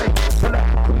a break.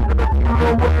 No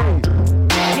way.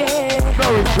 yeah.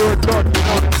 No, it's your thought. You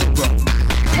know this, bro.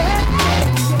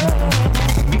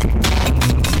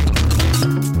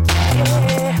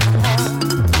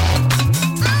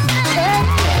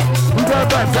 We got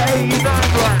back to 89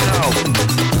 right now.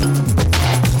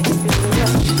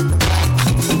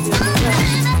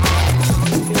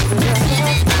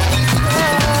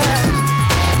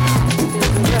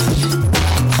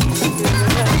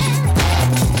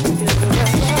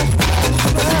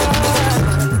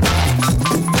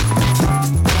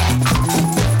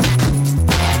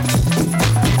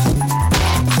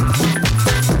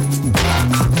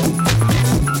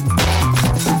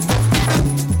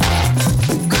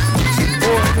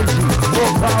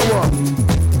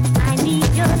 I need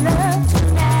your love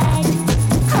tonight.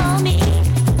 Call me,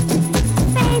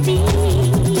 baby.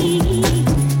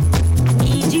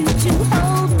 Need you to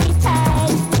hold me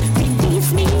tight.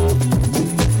 Release me.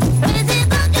 Crazy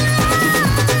about your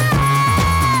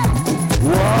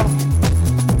What?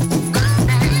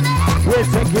 We're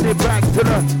taking it back to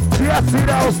the acid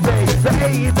house days, the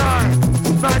 89,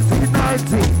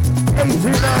 1990,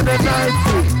 89 and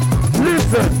 90.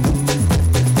 Listen.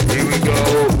 Here we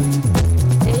go.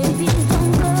 baby,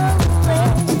 don't go away.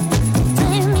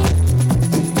 Take me,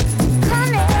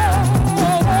 come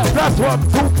here. That's what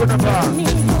I'm talking about. Me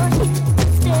want you to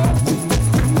stay.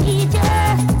 I need you.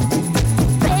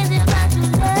 Crazy about your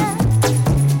love.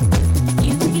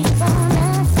 You keep on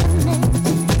asking me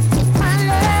if my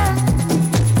love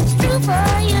is true for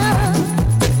you.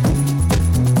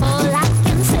 All I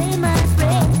can say, my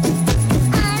friend, is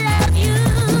I love you.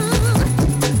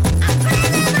 I'm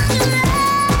crazy about your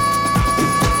love.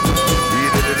 We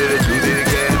did it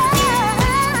again.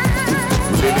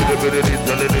 A little bit of this,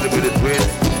 a little bit of twist.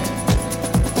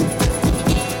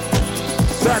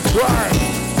 That's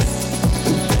right.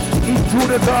 Keep to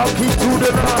the dark, keep to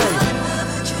the light.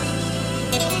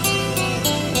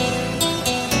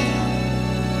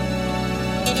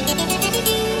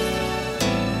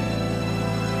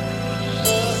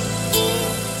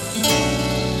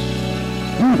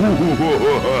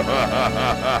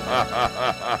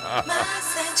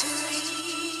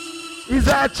 Is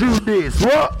that you this?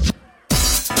 What?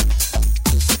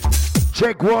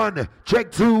 Check one,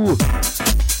 check two.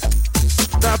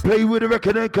 Now play with the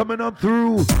record and coming on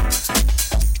through.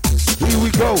 Here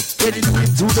we go, getting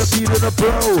into the beat of the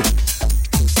flow.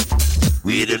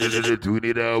 We did it, doing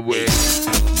it our way.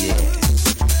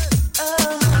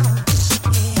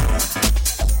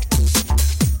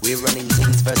 We're running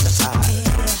things versatile.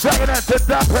 Checking out the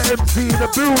Dapper MC in the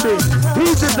building.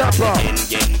 He's the Dapper.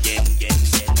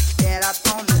 Get up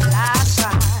on the last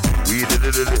ride. We did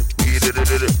it,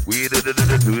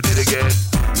 doing it again.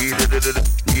 We did it,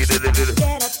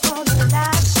 Get up on the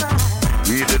last ride.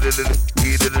 we did it,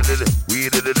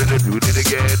 doing it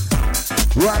again.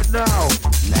 Right now.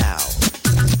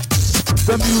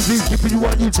 The music's keeping you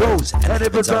on your toes, and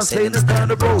if it's not staying down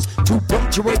the road to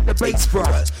punctuate the bass for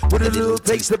us with a little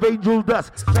taste of angel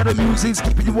dust. Now the music's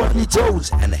keeping you on your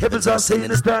toes, and the heavens are saying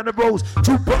it's down the road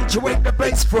to punctuate the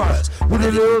bass for us with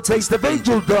a little taste of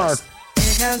angel dust.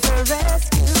 Here comes the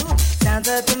rescue. Sounds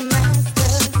of the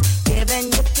masters. Giving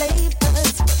you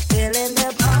flavors. Fulfilling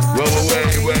the promise.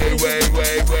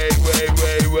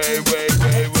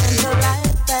 Into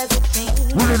life as a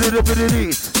king. With a little bit of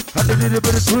this, and a little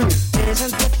bit of twist.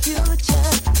 Visions of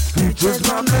future. Features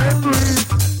my memories.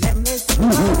 Memories of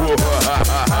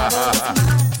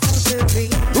century.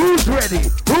 Who's ready?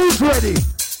 Who's ready?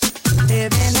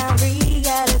 Living our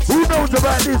reality. Who knows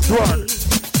about this one?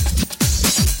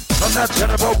 I'm not trying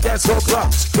to broke that so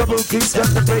clocks. Double keys and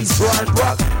the bass line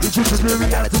rock. It's just the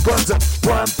reality concept.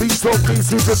 One piece, so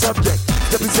piece is the subject.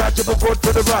 Step inside your boat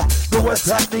for the rock. Know what's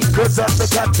happening, cause I'm the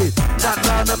captain. Not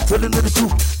lying, I'm telling you the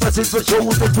truth. Message for show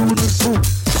what they're doing is true.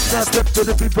 Now step to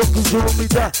the people who show me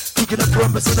that. Kicking a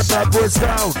promise in the bad boys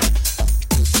down.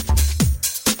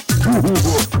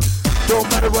 Don't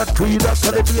matter what creed or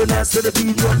Caribbean answer to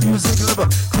be your music lover.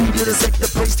 Creed to take the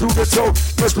place to the soul.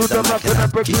 First with the rock and I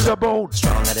break you the bone.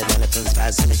 Stronger than elephants,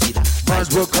 faster than cheetah.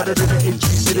 Mine's work harder than the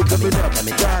engine. Get it coming up.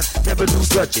 God, never lose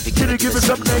touch. If you get it, give us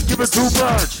something, ain't give us too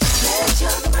much.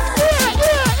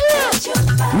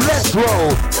 Let's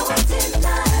roll.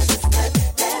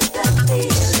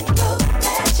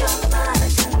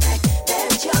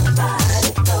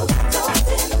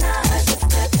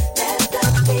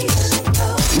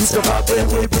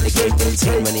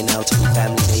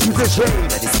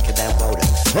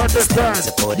 Understand?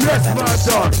 Yes, my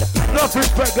son. Enough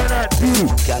respect gonna do.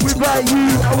 Without you,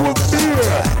 I won't be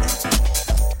here.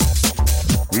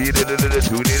 We did it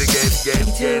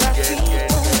again.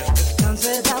 Comes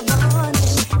without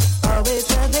warning, always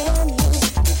loving you.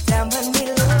 Down when we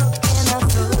look in our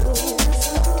souls.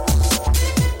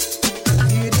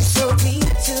 Beauty so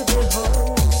deep to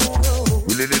behold.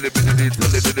 By the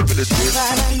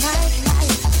night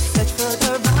light, search for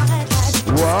the right light.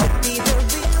 What? Be the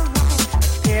real one,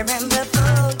 here and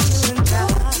before you and I.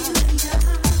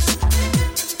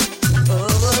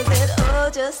 Oh, was it all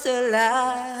just a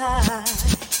lie?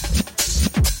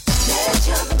 Let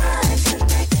your mind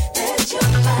connect, let your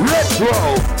mind. Let's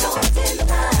roll. Don't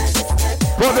deny this.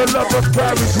 For the love of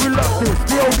Paris, we love this.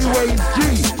 The only way is G.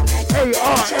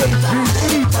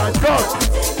 A-R-A-G-E, my God.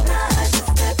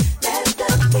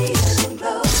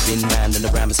 Spin round and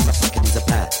around, so my pocket is a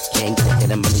pie. Can't get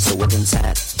ahead of money, so it's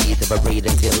inside. Hit the parade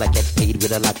until I get paid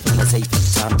with a lot from the safe.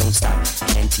 Time don't stop.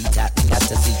 Can't T-top, got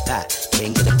to see that.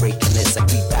 Can't get a break unless I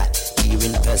creep back. Here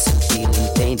in person, feeling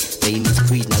pain. Pain is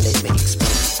creed, now let me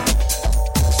explain.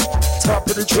 Top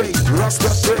of the trade, rock the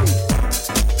trade.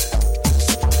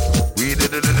 We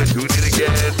did it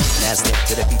again. Now step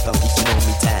to the beat, funky, you know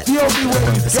me tight. The only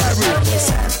way is Gary.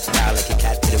 Now like a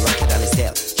cat with a rocket on his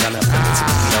tail. Tryna put this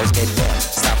we don't get well.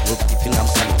 Stop, look, you feel I'm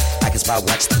coming. I can spot,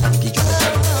 watch the funky drum and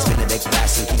drum. Spin the deck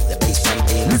fast and keep the bass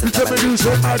pumping. Listen to me do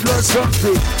so I learn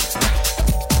something.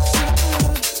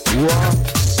 What?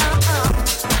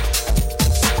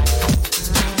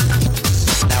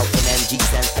 Now NMG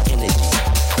stands for energy.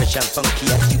 Fresh and funky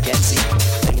as you can see.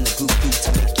 Playing the groove to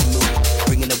make you move.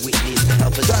 Bringing the witness to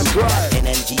help us That's move. right.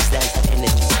 NMG stands for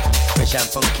energy. Fresh and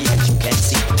funky as you can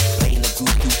see. Playing the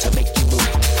groove to make you move.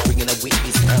 Bringing the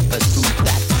witness to help us move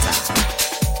that time.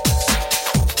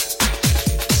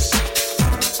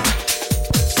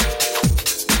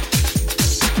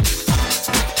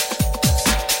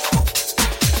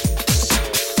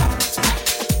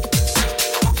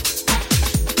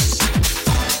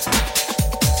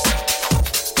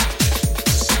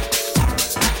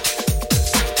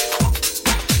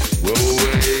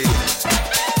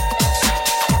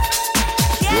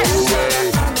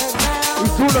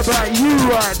 About you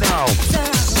right now.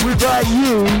 Without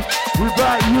you,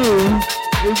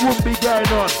 it wouldn't be going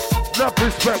on. Enough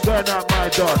respect going on, my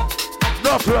dog.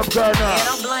 Enough love going on.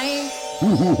 Don't blame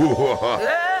love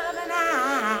and I.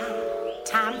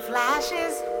 Time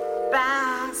flashes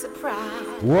by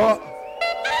surprise. What?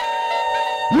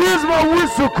 Where's my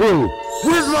whistle crew?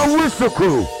 Where's my whistle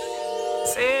crew?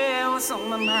 Say what's on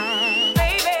my mind,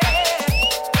 baby.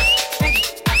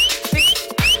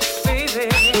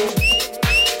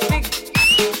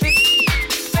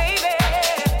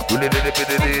 A little bit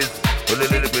of this, a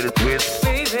little bit of twist.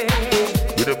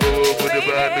 With a bubble, with a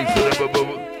bad mix, with a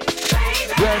bubble.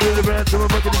 Right in the band, so I'm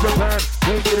fucking in Japan.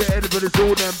 Can't get an edit, but it's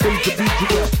all damn bass to beat you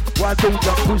up. Why don't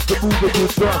I push the move of your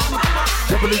stuff?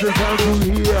 Trouble is the sound you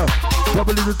hear.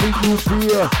 Trouble is the thing you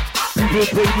fear. People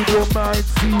play with your mind,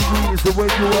 see me, it's the way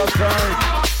you are kind.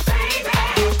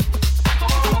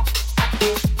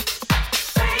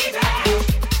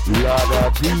 La da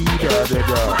dee da da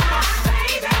da.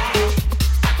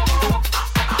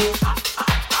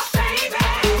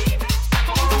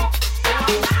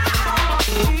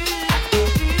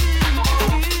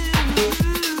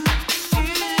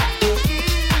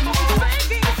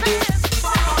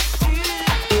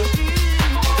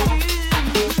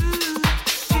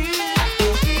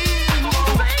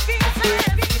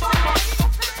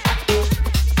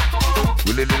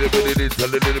 A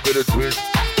little bit of twist.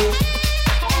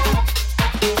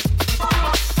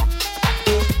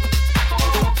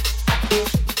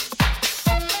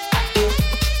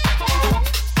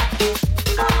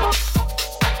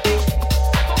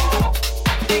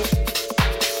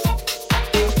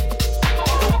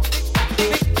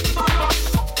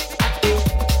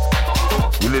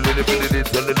 A little bit of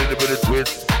this, a little bit of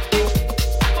twist.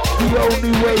 The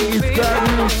only way is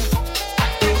Gary.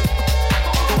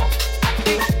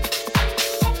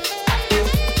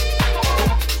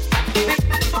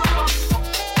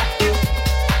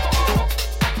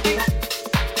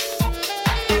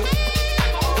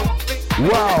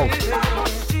 Wow.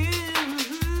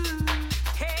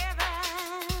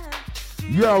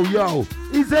 Yo,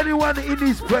 is anyone in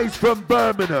this place from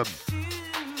Birmingham?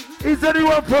 Is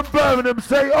anyone from Birmingham?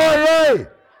 Say, oi, oi!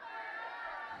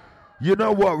 You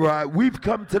know what, right? We've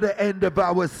come to the end of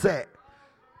our set,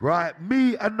 right?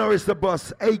 Me and Norris the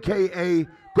Boss, a.k.a.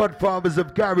 Godfathers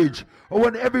of Garage. I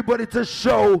want everybody to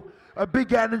show a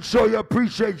big hand and show your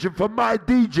appreciation for my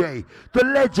DJ, the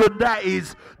legend that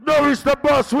is Norris the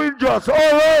Boss Windrush. Oi,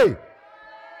 oi!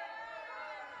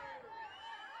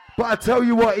 But I tell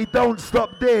you what, it don't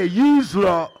stop there. Yous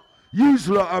lot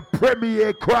a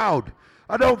premier crowd.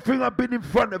 I don't think I've been in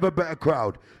front of a better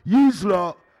crowd. Yous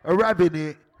lot are having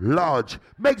it large.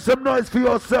 Make some noise for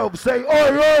yourself. Say,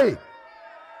 oi, oi.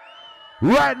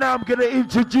 Right now I'm going to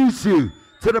introduce you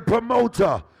to the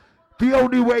promoter. The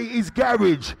only way is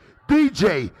garage.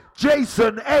 DJ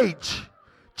Jason H.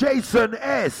 Jason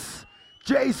S.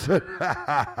 Jason.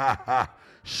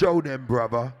 Show them,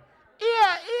 brother.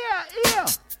 Yeah.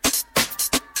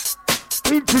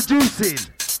 Introducing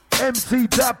MC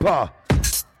Dapper.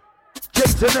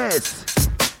 Jason S.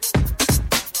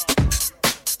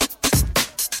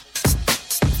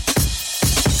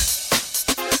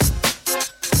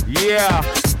 Yeah.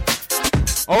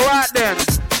 Alright then.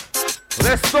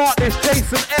 Let's start this.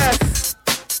 Jason S.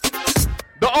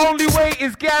 The only way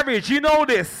is garage. You know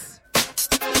this.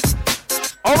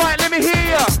 Alright, let me hear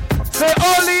ya. Say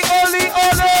Oli, Oli,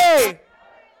 Oli.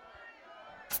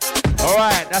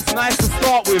 Alright, that's nice to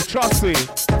start with, trust me.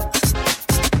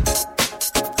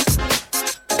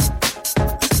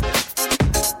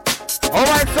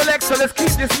 Alright, selector, let's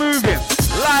keep this moving.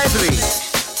 Lively.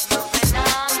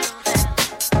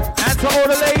 And to all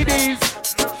the ladies.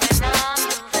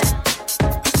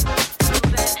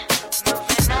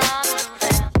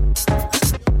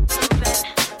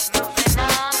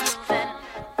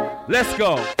 Let's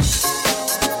go.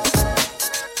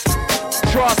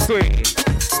 Trust me.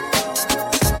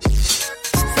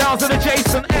 Sounds of the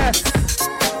Jason S.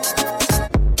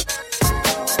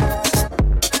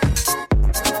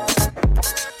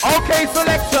 Okay,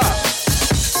 selector.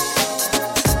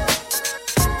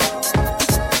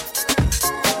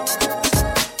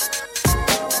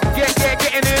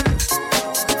 Getting in.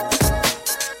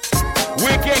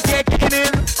 We're getting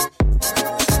in.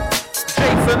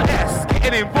 Jason S.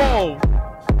 getting involved.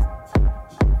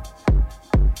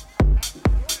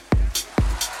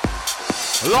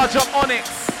 Large up Onyx.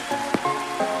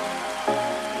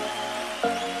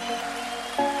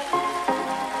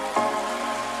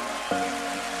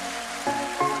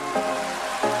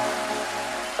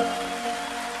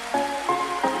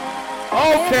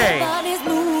 Okay.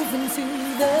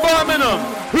 Birmingham,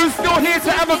 who's still here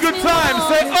to have a good time?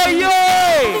 Say, oh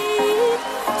yay!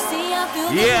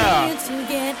 Yeah.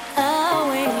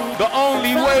 The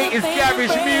only way is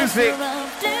garage music.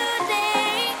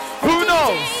 Who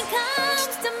knows?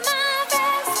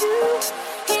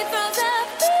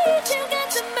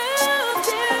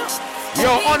 Yo,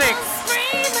 Onyx.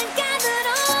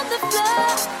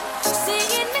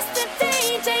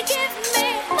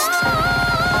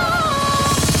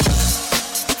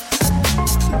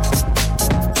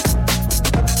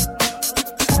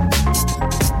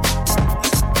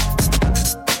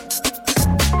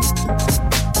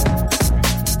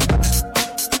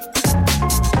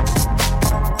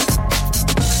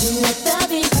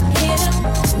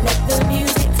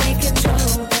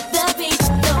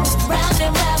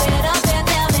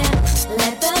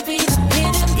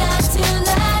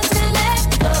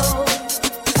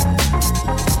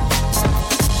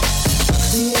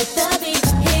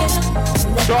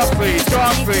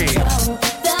 Trophy.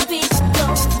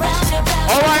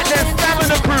 Alright then,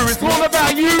 Stamina Crew, it's all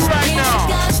about you right now.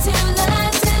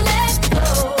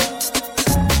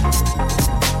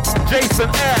 Jason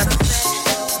S.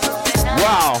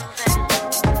 Wow.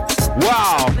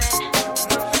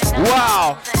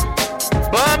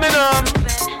 Birmingham.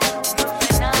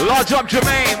 Lodge up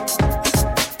Jermaine.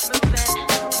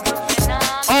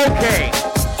 Okay.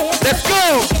 Let's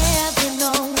go.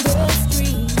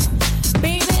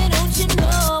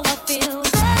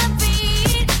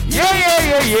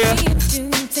 Yeah.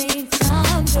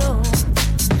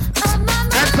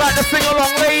 That's like the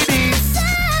sing-along ladies.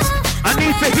 I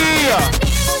need to hear ya.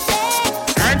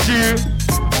 And you.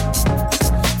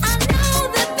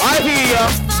 I hear ya.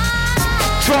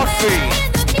 Trophy.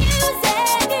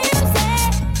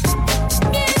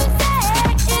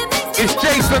 It's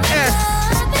Jason S.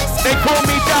 They call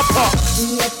me Dapper.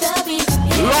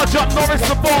 Lodge up Norris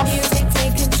the Boss.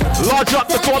 Lodge up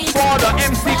the Godfather,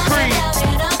 MC Creed.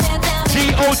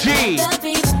 G.O.G.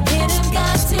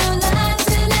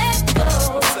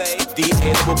 The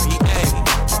animal PA.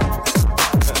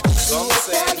 Some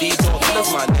say D.O.G.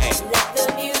 my name.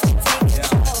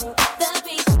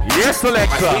 Yes,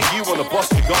 selector. I hear you on the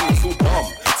bus, you got me so dumb.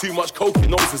 Too much coke, your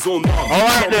nose is all numb.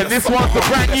 Alright then, this one's the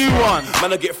brand new one.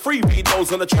 Man, I get free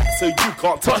beatles on the track, so you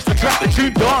can't touch the track that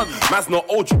you done. Man's not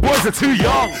old, you boys are too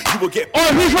young. You will get.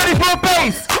 Oh, who's ready for a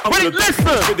bass? Wait, listen.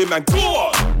 With him and go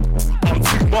on. I'm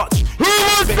too much. Who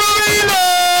wants to read it?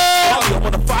 I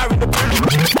want to fire in the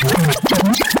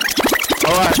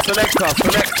Alright,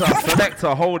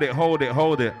 selector. Hold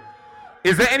it.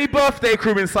 Is there any birthday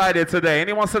crew inside here today?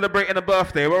 Anyone celebrating a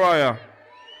birthday? Where are you?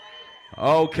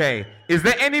 Okay. Is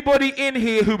there anybody in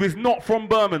here who is not from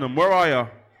Birmingham? Where are you?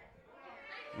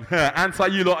 Answer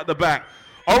you lot at the back.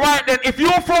 All right then, if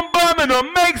you're from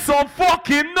Birmingham, make some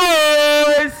fucking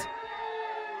noise.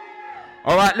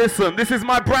 All right, listen, this is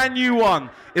my brand new one.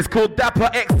 It's called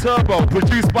Dapper X Turbo,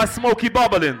 produced by Smokey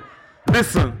Bubbling.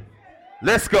 Listen,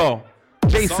 let's go.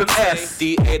 Jason S.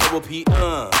 D-A-P-P,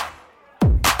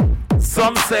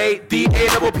 Some say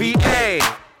D-A-P-P-A.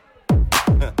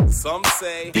 Some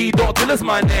say D-Dot Dilla's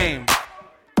my name.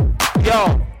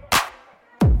 Yo.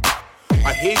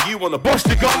 I hear you on the Bust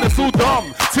your gun, it's all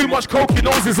dumb. Too much coke, your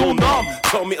nose is all numb.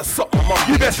 Tell me to suck my mum.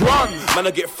 You best run. Man,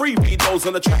 I get free videos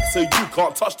on the track, so you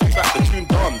can't touch the track. The tune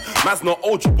done. Man's not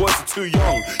old, you boys are too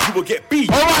young. You will get beat.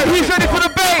 Alright, who's ready for the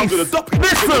I'm bass? gonna dump it.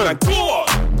 Listen. Go on.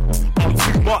 I'm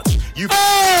too much. You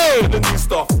Hey! the new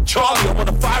stuff. Charlie, I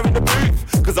wanna fire in the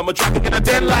booth. Cause I'm a dragon in a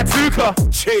den like Tuka.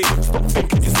 Che, stop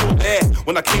thinking you're still there.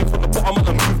 When I came from the bottom and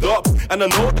I moved up. And I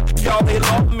know that the girl, they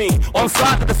love me. On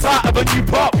site at the side of a new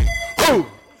pop. Oh!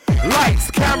 Lights,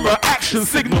 camera, action,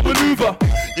 signal, maneuver.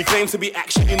 You claim to be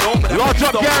actually known, but Large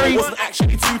up, Gary. I wasn't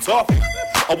actually too tough.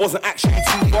 I wasn't actually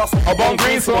too fast. I'm on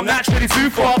green, so I'm naturally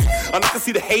too fast. And I can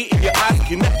see the hate in your eyes.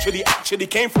 You naturally actually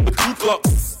came from the Ku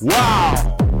Klux.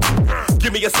 Wow.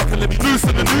 Give me a second, let me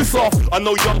loosen the noose off. I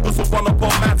know young girls will run up on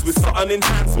mats with something in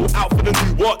hand, so out for the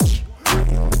new watch.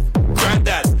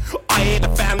 Granddad, I ain't a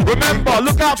fan. Remember,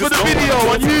 look out for the video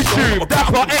on YouTube.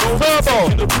 Dapper X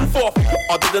Turbo. The roof off.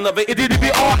 I did another It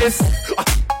be artist.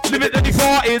 Limit the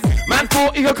parties. Man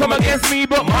thought he could come against me,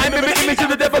 but my mirror image of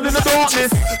the devil in the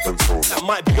darkness. That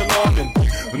might be alarming.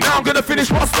 Now I'm gonna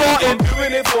finish what's starting.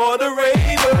 Doing it for the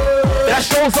Raiders. That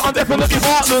shows that I'm definitely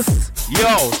heartless.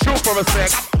 Yo, chill for a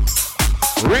sec.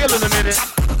 Real in a minute.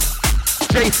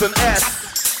 Jason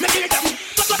S.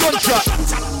 Gunshot.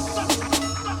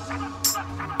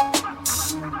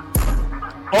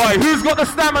 Alright, who's got the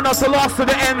stamina to last to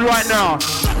the end right now?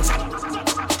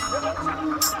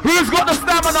 Who's got the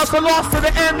stamina to last to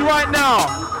the end right now?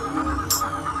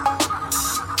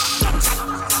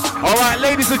 Alright,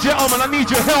 ladies and gentlemen, I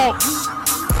need your help.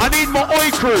 I need my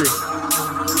oi crew.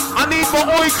 I need my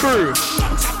oi crew.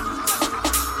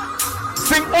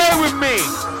 Sing oi with me.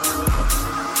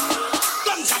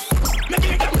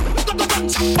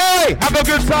 Hey, have a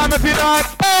good time if you like.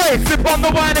 Hey, sip on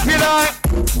the wine if you like.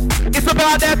 It's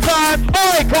about that time.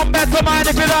 Hey, come back to mine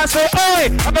if you like. Say, hey,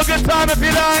 have a good time if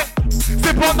you like.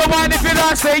 Sip on the wine if you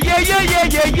like. Say, yeah, yeah, yeah,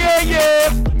 yeah, yeah, yeah.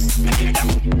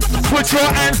 Put your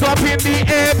hands up in the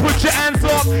air. Put your hands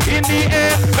up in the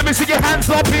air. Let me see your hands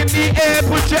up in the air.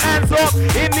 Put your hands up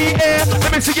in the air.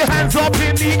 Let me see your hands up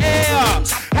in the air.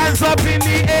 Hands up in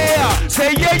the air.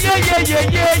 Say, yeah, yeah, yeah, yeah,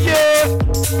 yeah,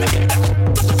 yeah.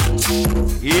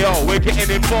 Yo, we're getting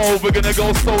involved, we're gonna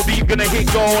go so deep, gonna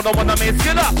hit gold. I wanna make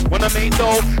skill up, wanna make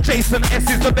dough. Jason S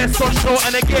is the best on show,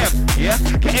 and again, yeah,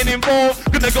 getting involved,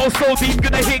 gonna go so deep,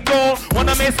 gonna hit gold.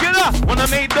 Wanna make skill up, wanna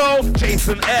make dough.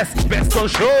 Jason S, best on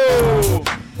show.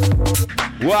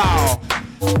 Wow.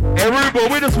 Hey Rubo,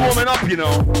 we're just warming up, you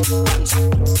know.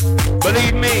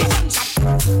 Believe me.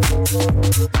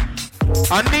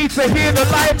 I need to hear the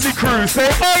lively crew say,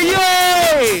 oh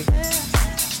yay!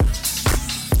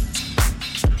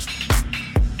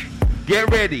 Get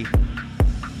ready.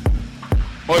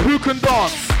 Or who can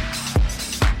dance?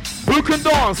 Who can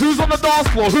dance? Who's on the dance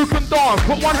floor? Who can dance?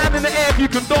 Put one hand in the air if you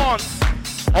can dance.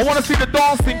 I want to see the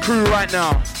dancing crew right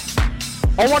now.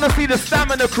 I want to see the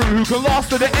stamina crew who can last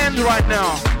to the end right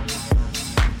now.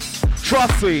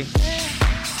 Trust me.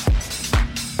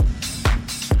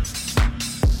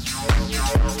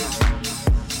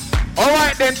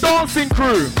 Alright then, dancing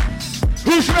crew.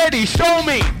 Who's ready? Show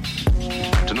me.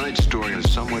 Tonight's story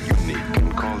is somewhat unique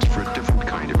and calls for a different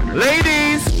kind of energy.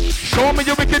 Ladies, show me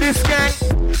your wickedest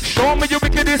skank. Show me your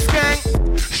wickedest skank.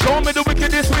 Show me the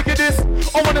wickedest,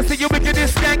 wickedest. I wanna see your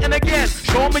wickedest skank. And again,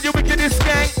 show me your wickedest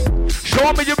skank.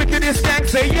 Show me your wickedest skank.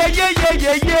 Say yeah, yeah, yeah,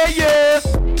 yeah, yeah, yeah.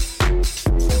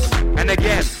 And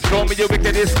again, show me your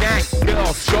wickedest skank.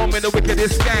 Girls, show me the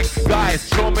wickedest skank. Guys,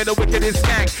 show me the wickedest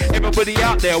skank. Everybody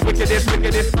out there, wickedest,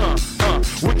 wickedest,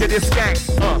 wickedest skank.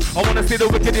 I wanna see the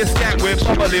wickedest skank. We're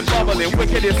bubbling, bubbling,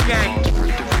 wickedest skank.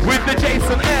 With the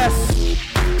Jason S.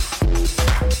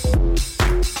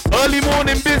 Early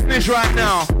morning business right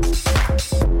now.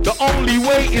 The only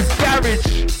way is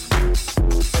garage.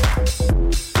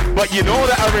 But you know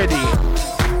that already.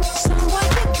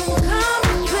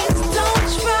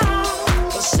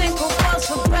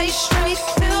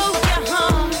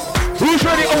 Who's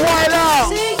ready to wild out?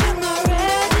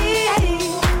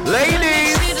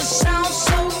 Ladies,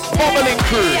 bubbling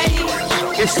crew.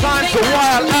 It's time to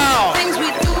wild out. Things we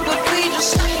do, but we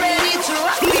just not ready to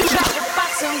rock. We drop the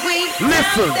box and we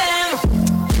Listen.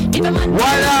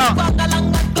 Wild out.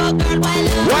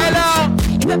 Wild out.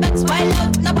 If a bet's wild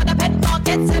out, nobody pet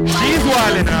pockets it. She's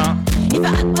wilding now. If a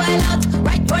hot wild out,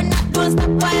 right or not, don't stop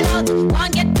wild out.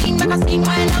 One get clean, make a scene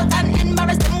wild out, and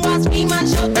embarrass them, go scream and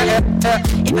shout.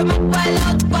 If a mad wild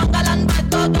out, bungle and bad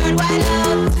go girl wild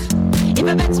out. If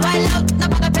a bet's wild out,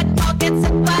 nobody pet pockets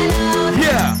it wild out.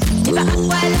 Yeah. If a hot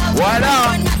wild out, wild out.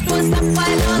 Right or not, don't stop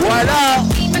wild out. Wild out.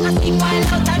 Make a scene wild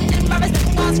out, and embarrass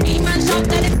them, go scream and shout.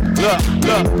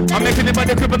 Look, I'm making it by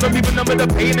the crib and I'm leaving them with the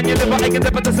pain and you liver. I can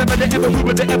never deceive the ever who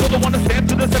would the ever the one to stand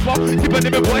to the zipper. Keep an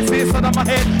even voice inside of my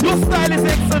head. Your style is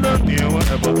excellent, yeah,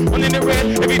 whatever. One in the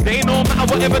red, every day, no matter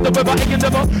whatever the weather, I can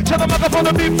never shut the microphone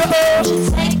and beat the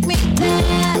earth. Take me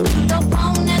there, you don't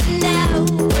wanna know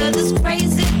where this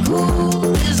crazy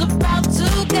cool is about to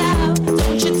go.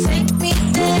 Don't you take